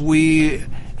since we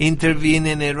intervened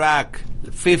in Iraq?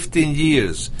 15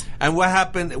 years. And what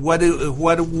happened? What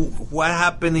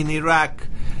happened in Iraq?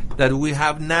 That we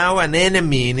have now an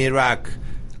enemy in Iraq,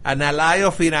 an ally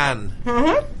of Iran.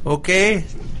 Okay.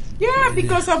 Yeah,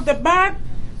 because of the bad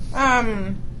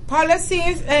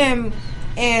policies and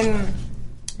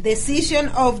decision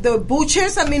of the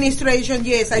Bush's administration.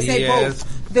 Yes, I say both.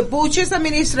 The Bush's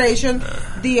administration,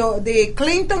 the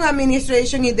Clinton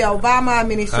administration, and the Obama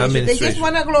administration. They just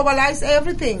want to globalize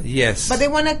everything. Yes. But they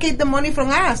want to keep the money from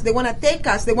us. They want to take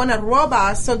us. They want to rob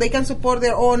us so they can support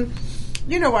their own.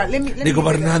 You know what? Let me the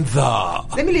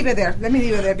gobernanza. Let me leave it there. Let me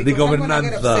leave it there. The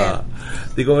gobernanza.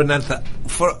 The gobernanza.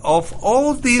 Of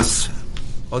all this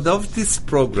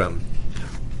program,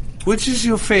 which is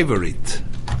your favorite?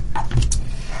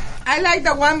 I like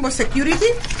the one with security.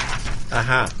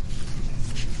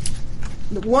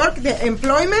 The work, the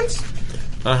employment.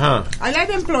 I like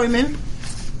the employment.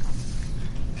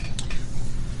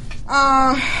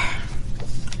 I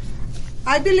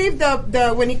believe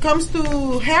that when it comes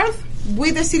to health,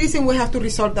 we the citizen we have to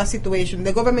resolve that situation.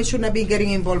 The government should not be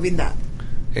getting involved in that.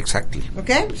 Exactly.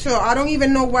 Okay? So I don't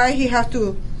even know why he have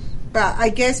to, but I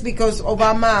guess because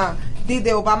Obama did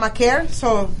the Obamacare,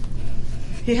 so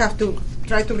he have to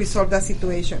try to resolve that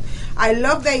situation. I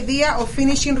love the idea of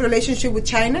finishing relationship with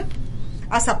China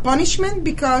as a punishment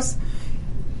because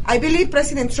I believe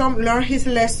President Trump learned his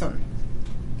lesson.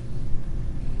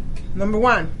 Number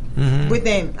one, with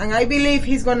them. And I believe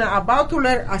he's about to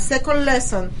learn a second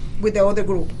lesson with the other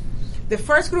group. The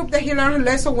first group that he learned his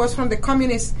lesson was from the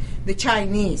communists, the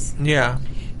Chinese. Yeah.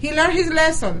 He learned his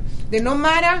lesson. That no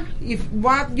matter if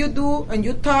what you do and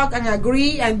you talk and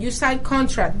agree and you sign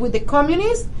contract with the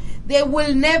communists, they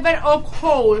will never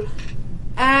uphold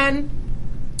and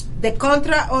the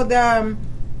contract or the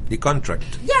contract.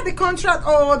 Yeah, the contract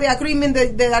or the agreement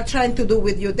that they are trying to do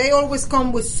with you. They always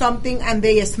come with something and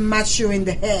they smash you in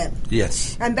the head.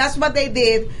 Yes. And that's what they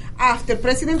did after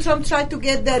President Trump tried to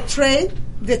get the trade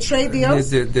deals.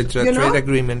 The trade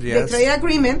agreement, yes. The trade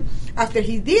agreement. After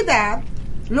he did that,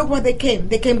 look what they came.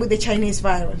 They came with the Chinese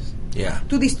virus. Yeah.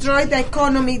 To destroy the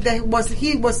economy that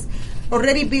he was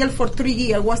already built for 3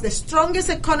 years. Was the strongest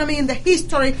economy in the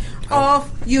history of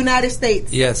United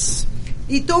States. Yes.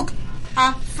 It took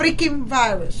a freaking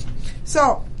virus.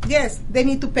 So, yes, they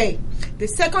need to pay. The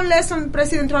second lesson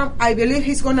President Trump, I believe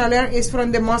he's going to learn is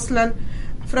from the Muslim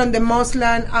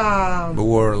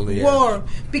world.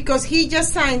 Because he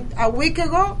just signed a week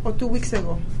ago or 2 weeks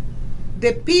ago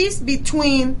the peace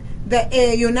between the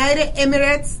United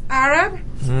Emirates Arab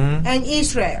and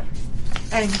Israel.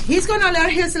 And he's going to learn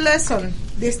his lesson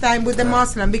this time with the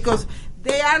Muslim because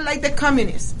they are like the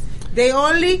communists. They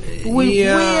only will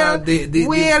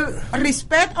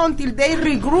respect until they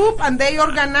regroup and they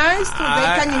organize so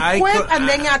they can equip and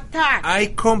then attack. I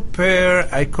compare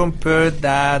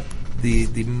that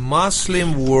the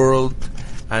Muslim world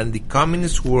and the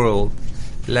communist world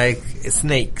like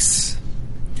snakes.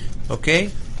 Okay?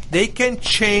 They can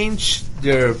change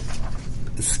their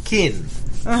skin.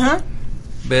 But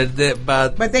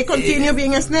they continue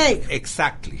being a snake.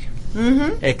 Exactly.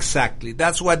 Exactly.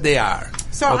 That's what they are.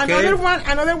 So okay? another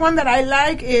one that I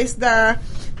like is the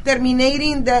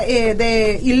terminating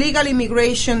the illegal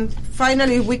immigration.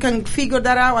 Finally, we can figure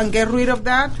that out and get rid of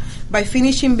that by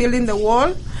finishing building the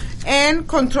wall and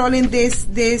controlling these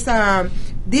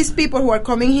people who are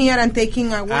coming here and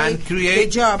taking away the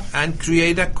job. And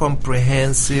create a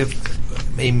comprehensive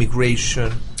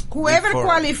immigration. Whoever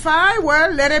qualify,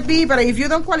 well, let it be. But if you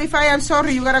don't qualify, I'm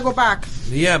sorry, you gotta go back.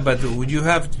 Yeah, but you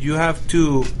have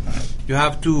to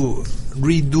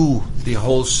redo the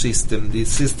whole system. The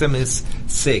system is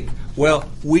sick. Well,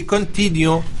 we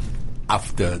continue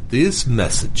after these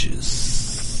messages.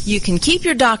 You can keep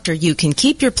your doctor, you can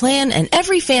keep your plan, and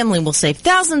every family will save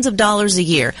thousands of dollars a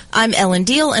year. I'm Ellen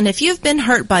Deal, and if you've been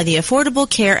hurt by the Affordable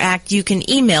Care Act, you can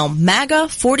email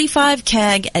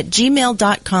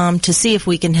MAGA45CAG@gmail.com to see if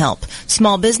we can help.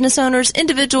 Small business owners,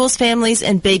 individuals, families,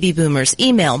 and baby boomers,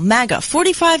 email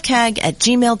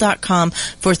MAGA45CAG@gmail.com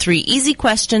for 3 easy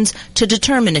questions to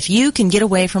determine if you can get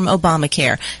away from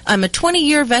Obamacare. I'm a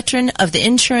 20-year veteran of the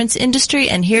insurance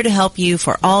industry and here to help you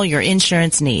for all your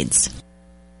insurance needs.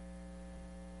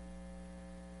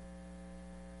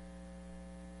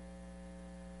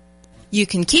 You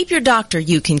can keep your doctor,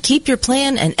 you can keep your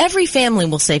plan, and every family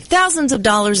will save thousands of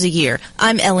dollars a year.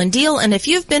 I'm Ellen Deal, and if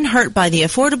you've been hurt by the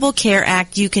Affordable Care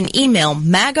Act, you can email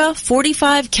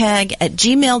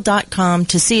MAGA45CAG@gmail.com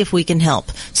to see if we can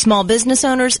help. Small business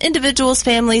owners, individuals,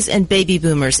 families, and baby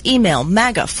boomers, email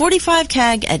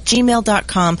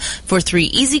MAGA45CAG@gmail.com for 3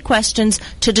 easy questions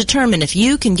to determine if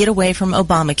you can get away from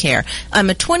Obamacare. I'm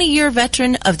a 20-year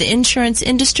veteran of the insurance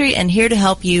industry and here to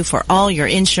help you for all your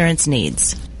insurance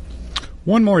needs.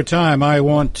 One more time, I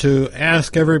want to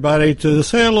ask everybody to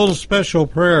say a little special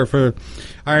prayer for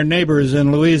our neighbors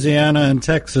in Louisiana and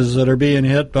Texas that are being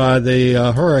hit by the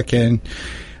hurricane.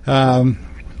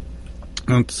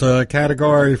 It's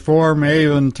Category 4, may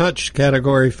even touch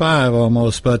Category 5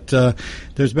 almost. But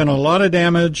there's been a lot of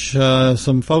damage.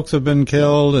 Some folks have been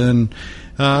killed, and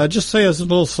just say a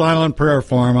little silent prayer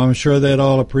for them. I'm sure they'd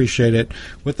all appreciate it.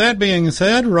 With that being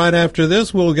said, right after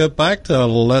this, we'll get back to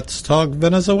Let's Talk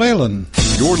Venezuelan.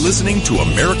 You're listening to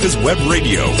America's Web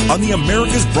Radio on the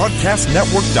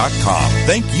AmericasBroadcastNetwork.com.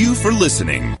 Thank you for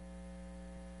listening.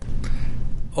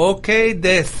 Okay,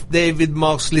 David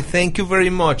Moxley, thank you very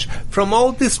much. From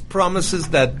all these promises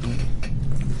that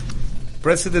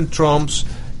President Trump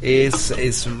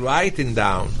is writing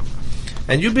down,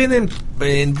 and you've been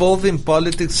involved in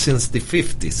politics since the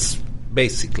 50s,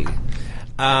 basically.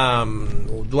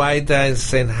 Dwight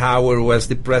Eisenhower was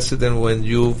the president when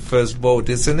you first voted,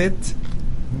 isn't it?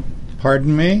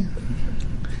 Pardon me?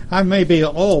 I may be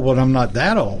old, but I'm not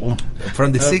that old.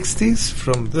 From the 60s?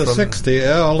 From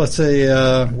 60s. Oh, let's say,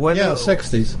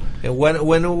 60s. And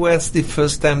when was the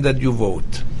first time that you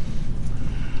vote?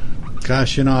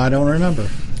 Gosh, I don't remember.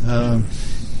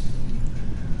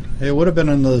 It would have been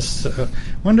in the...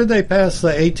 when did they pass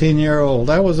the 18-year-old?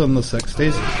 That was in the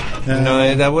 60s.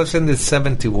 No, that was in the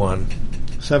 71.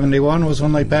 71 was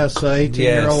when they passed the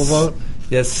 18-year-old vote?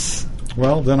 Yes.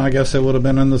 Well, then I guess it would have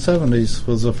been in the 70s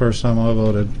was the first time I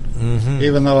voted. Mm-hmm.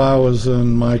 Even though I was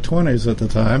in my 20s at the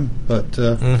time. But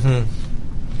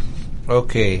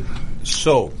Okay.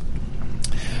 So,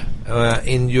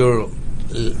 in your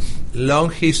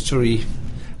long history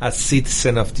as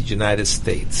citizen of the United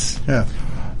States,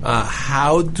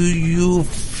 how do you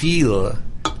feel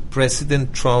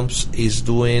President Trump is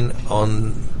doing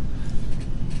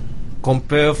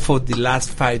compared for the last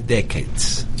 5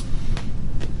 decades?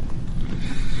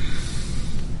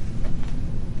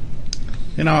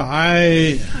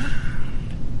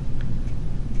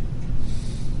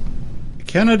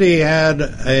 Kennedy had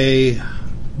a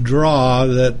draw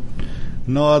that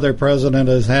no other president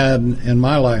has had in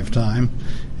my lifetime,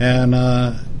 and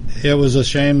it was a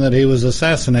shame that he was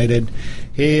assassinated.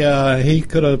 He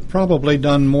could have probably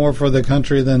done more for the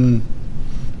country than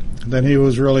he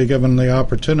was really given the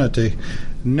opportunity.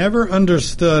 Never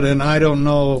understood, and I don't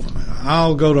know,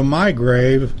 I'll go to my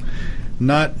grave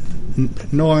not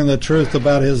knowing the truth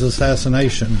about his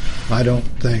assassination, I don't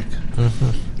think. Mm-hmm.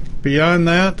 Beyond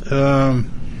that,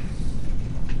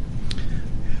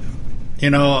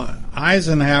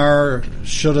 Eisenhower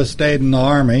should have stayed in the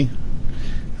Army.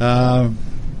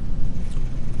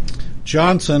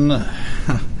 Johnson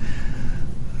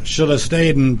should have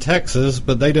stayed in Texas,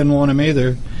 but they didn't want him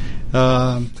either.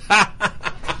 And,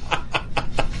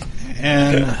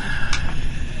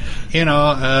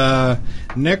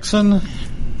 Nixon...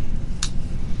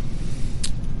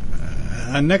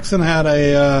 Nixon had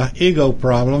a ego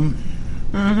problem,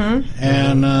 and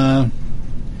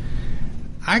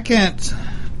I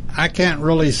can't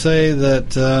really say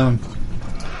that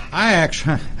I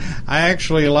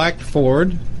actually liked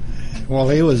Ford while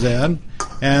he was in,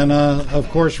 and of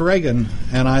course Reagan,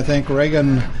 and I think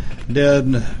Reagan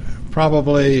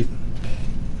probably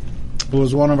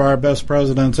was one of our best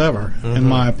presidents ever, in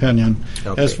my opinion.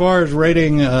 Okay. As far as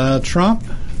rating Trump,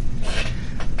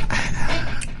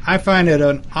 I find it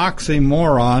an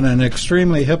oxymoron and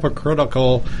extremely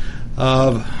hypocritical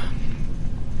of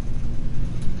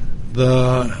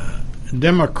the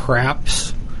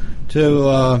Democrats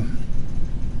to...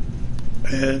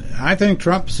 I think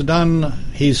Trump's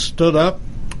he's stood up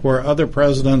where other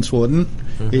presidents wouldn't.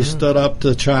 Mm-hmm. He stood up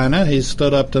to China. He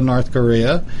stood up to North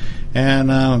Korea. And,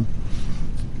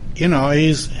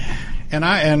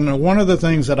 and one of the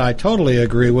things that I totally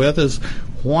agree with is,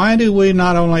 why do we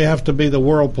not only have to be the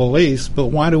world police, but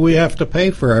why do we have to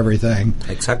pay for everything?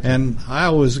 Exactly. And I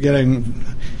was getting,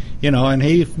 and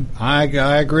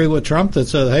I agree with Trump that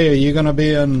said, hey, are you going to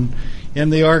be in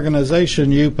the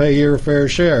organization, you pay your fair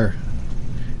share.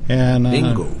 And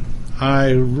bingo.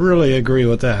 I really agree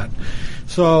with that.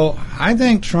 So I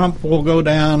think Trump will go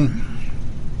down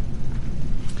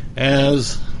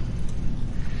as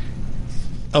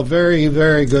a very,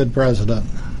 very good president.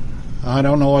 I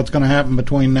don't know what's going to happen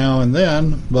between now and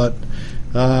then, but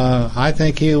I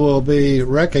think he will be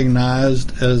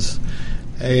recognized as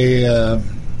as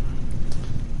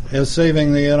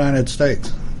saving the United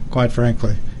States, quite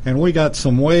frankly. And we got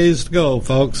some ways to go,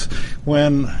 folks.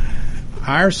 When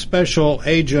our special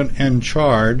agent in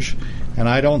charge, and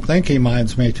I don't think he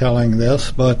minds me telling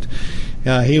this, but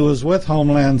he was with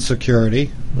Homeland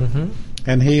Security,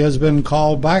 and he has been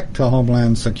called back to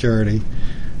Homeland Security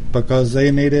because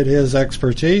they needed his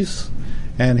expertise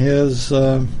and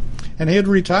and he had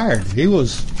retired. He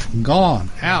was gone,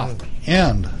 out,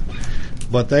 end.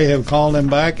 But they have called him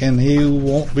back, and he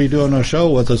won't be doing a show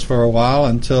with us for a while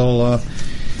until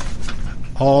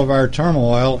all of our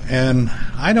turmoil, and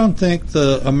I don't think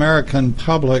the American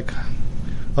public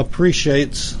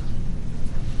appreciates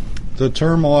the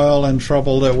turmoil and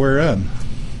trouble that we're in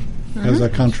as a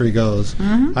country goes.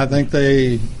 I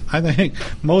think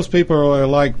most people are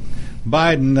like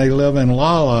Biden. They live in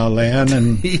la la land,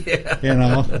 and you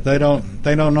know, they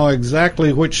don't know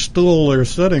exactly which stool they're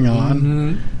sitting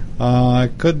on.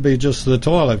 It could be just the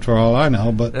toilet for all I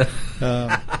know, but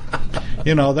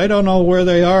you know, they don't know where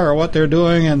they are or what they're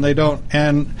doing, and they don't.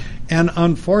 And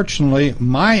unfortunately,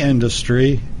 my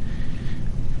industry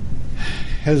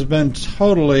has been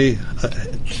totally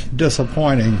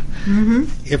disappointing.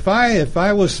 If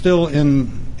I was still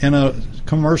in a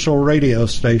commercial radio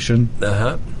station,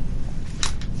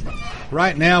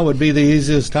 right now would be the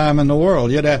easiest time in the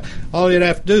world. All you'd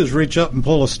have to do is reach up and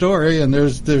pull a story, and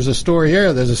there's a story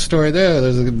here, there's a story there,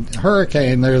 there's a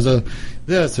hurricane, there's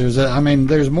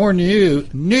more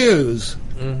news,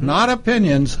 not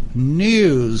opinions,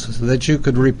 news that you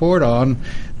could report on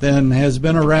than has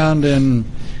been around in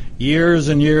years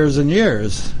and years and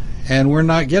years. And we're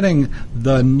not getting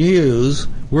the news,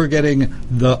 we're getting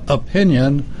the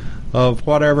opinion of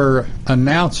whatever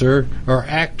announcer or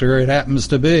actor it happens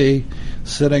to be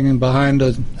sitting behind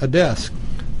a desk.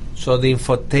 So the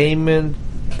infotainment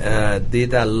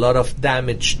did a lot of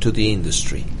damage to the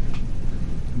industry.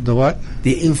 The what?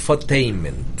 The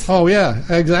infotainment. Oh, yeah,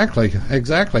 exactly.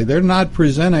 They're not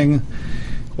presenting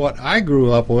what I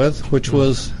grew up with, which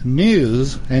was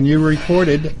news, and you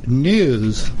reported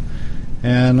news.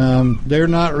 And they're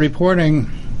not reporting.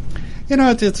 You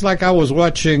know, it's like I was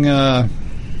watching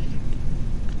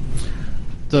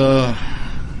the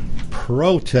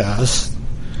protests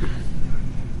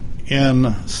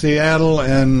in Seattle,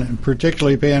 and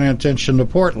particularly paying attention to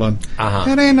Portland.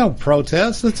 It ain't no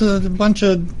protest. It's a bunch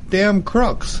of damn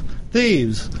crooks,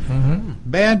 thieves,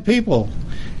 bad people.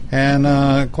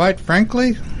 And quite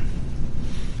frankly,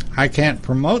 I can't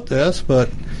promote this, but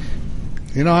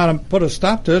you know how to put a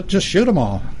stop to it? Just shoot them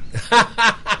all.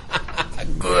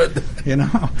 Good. You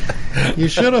know, you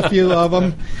shoot a few of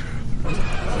them,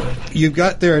 you've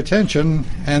got their attention,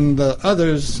 and the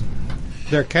others,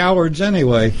 they're cowards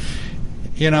anyway.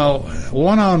 You know,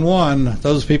 one-on-one,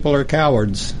 those people are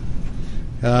cowards.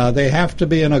 They have to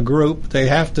be in a group. They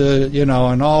have to, you know,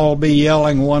 and all be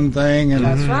yelling one thing. And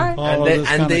that's right.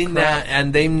 And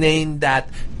they name that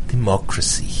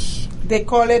democracy. They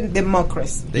call it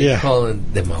democracy. They call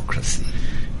it democracy.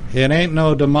 It ain't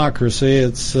no democracy.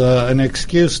 It's an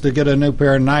excuse to get a new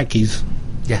pair of Nikes.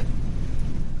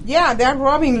 Yeah, they're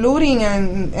robbing, looting,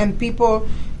 and people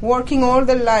working all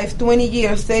their life, 20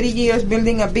 years, 30 years,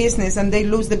 building a business, and they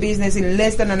lose the business in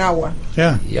less than an hour.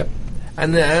 Yeah. Yep.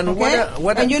 And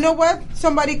what? And you know what?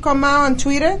 Somebody come out and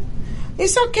tweet it.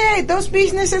 It's okay. Those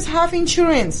businesses have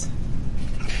insurance.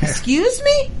 Excuse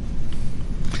me?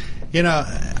 You know,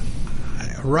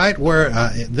 right where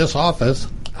this office,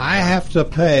 I have to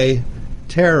pay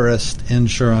terrorist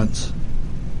insurance.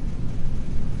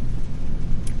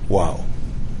 Wow.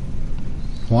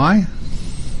 Why?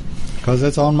 Because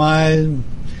it's on my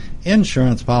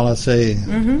insurance policy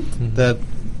that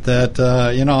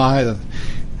you know, I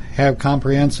have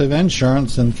comprehensive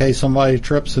insurance in case somebody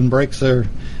trips and breaks their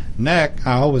neck.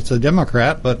 I hope it's a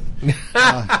Democrat, but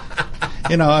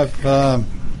you know,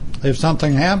 if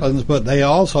something happens. But they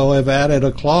also have added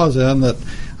a clause in that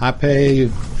I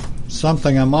pay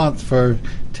something a month for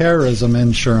terrorism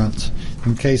insurance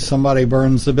in case somebody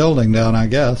burns the building down, I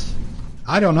guess.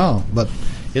 I don't know, but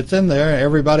it's in there.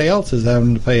 Everybody else is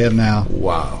having to pay it now.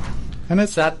 Wow. And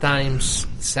it's sad times.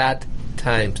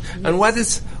 And what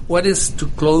is to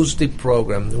close the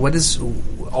program? What is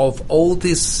of all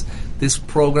these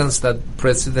programs that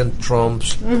President Trump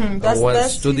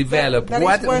wants to develop?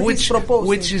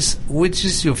 Which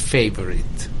is your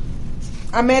favorite?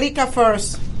 America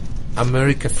First.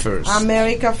 America First.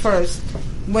 America First.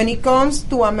 When it comes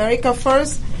to America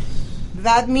First,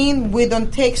 that means we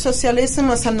don't take socialism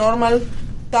as a normal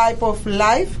type of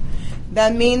life.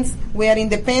 That means we are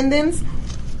independent,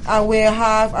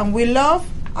 we love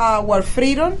our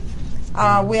freedom.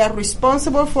 We are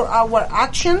responsible for our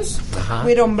actions.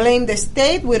 We don't blame the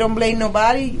state. We don't blame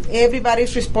nobody. Everybody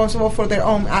is responsible for their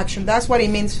own action. That's what it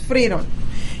means, freedom.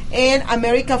 And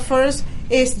America First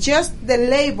is just the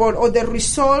label or the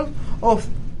result of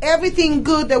everything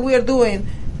good that we are doing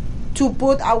to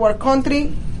put our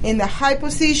country in the high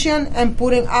position and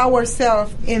putting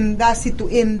ourselves in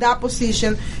that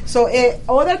position. So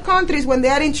other countries, when they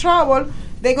are in trouble,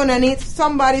 they're going to need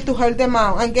somebody to help them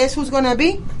out. And guess who's going to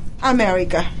be?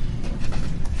 America.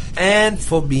 And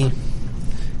for me,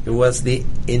 it was the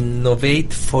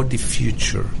Innovate for the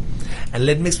Future. And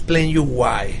let me explain you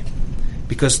why.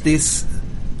 because this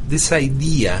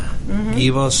idea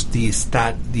give us the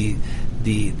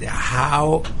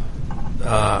how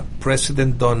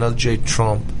President Donald J.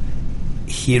 Trump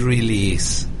he really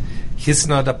is. He's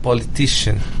not a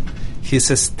politician.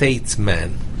 He's a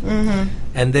statesman,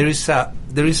 and there is a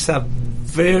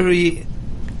very,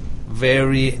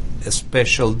 very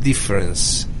special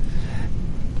difference.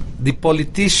 The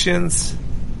politicians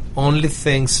only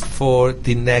thinks for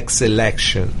the next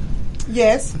election.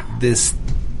 Yes. The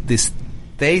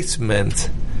statesmen,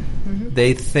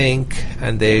 they think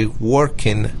and they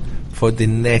working for the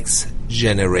next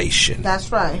generation.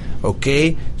 That's right.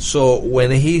 Okay? So when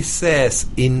he says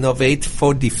innovate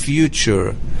for the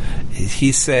future,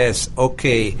 he says,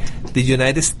 okay, the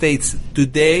United States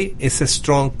today is a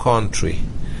strong country,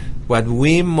 but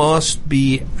we must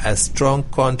be a strong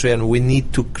country and we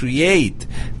need to create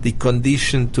the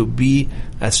condition to be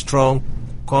a strong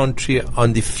country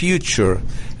on the future.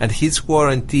 And his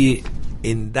guarantee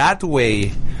in that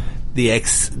way the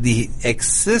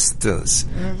existence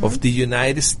of the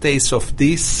United States, of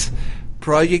this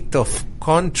project of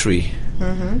country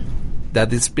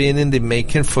that has been in the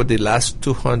making for the last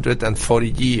 240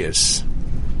 years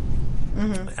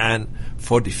and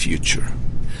for the future.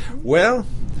 Well,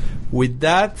 with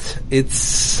that,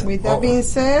 it's... With that being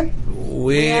said,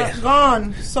 we are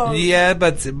gone. So yeah,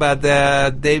 but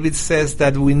David says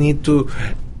that we need to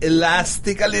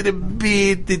elastic a little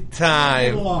bit the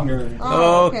time. A little longer.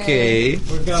 Okay.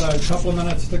 We've got a couple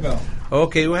minutes to go.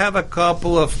 Okay, we have a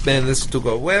couple of minutes to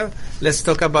go. Well, let's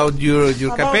talk about your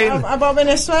campaign. About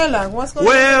Venezuela. What's going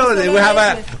on? Well,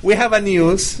 we have a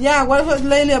news. Yeah, what was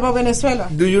lately about Venezuela?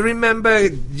 Do you remember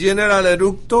General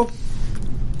Eructo?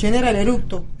 General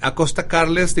Eructo. Acosta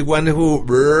Carles, the one who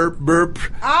General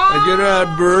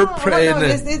Burp.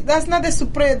 That's not the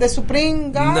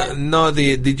supreme guy. No,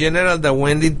 the general that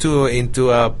went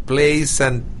into a place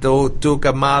and took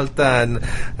a Malta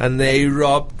and they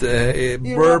robbed a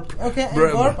burp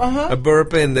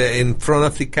in front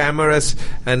of the cameras,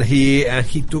 and he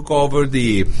took over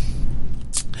the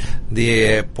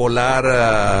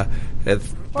Polar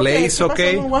place.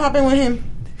 Okay, what happened with him?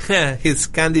 He's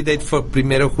candidate for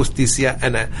Primero Justicia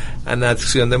and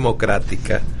Acción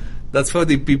Democrática. That's for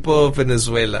the people of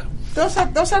Venezuela. Those are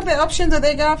the options that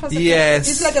they got. Yes.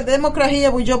 It's like a Democrat here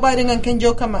with Joe Biden and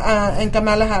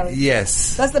Kamala Harris.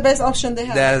 Yes. That's the best option they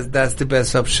have. That's the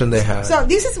best option they have. So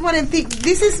this is what I think.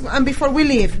 This is, and before we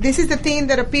leave, this is the thing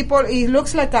that people, it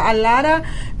looks like a lot of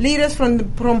leaders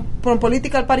from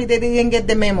political party, they didn't get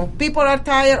the memo. People are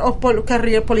tired of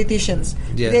career politicians.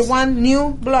 Yes. They want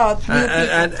new blood, new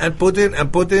and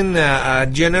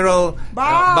Putin general.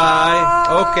 Bye.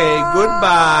 Okay,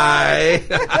 goodbye.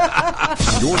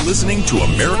 You're listening to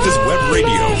America's Web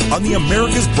Radio on the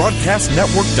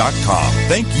AmericasBroadcastNetwork.com.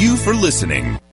 Thank you for listening.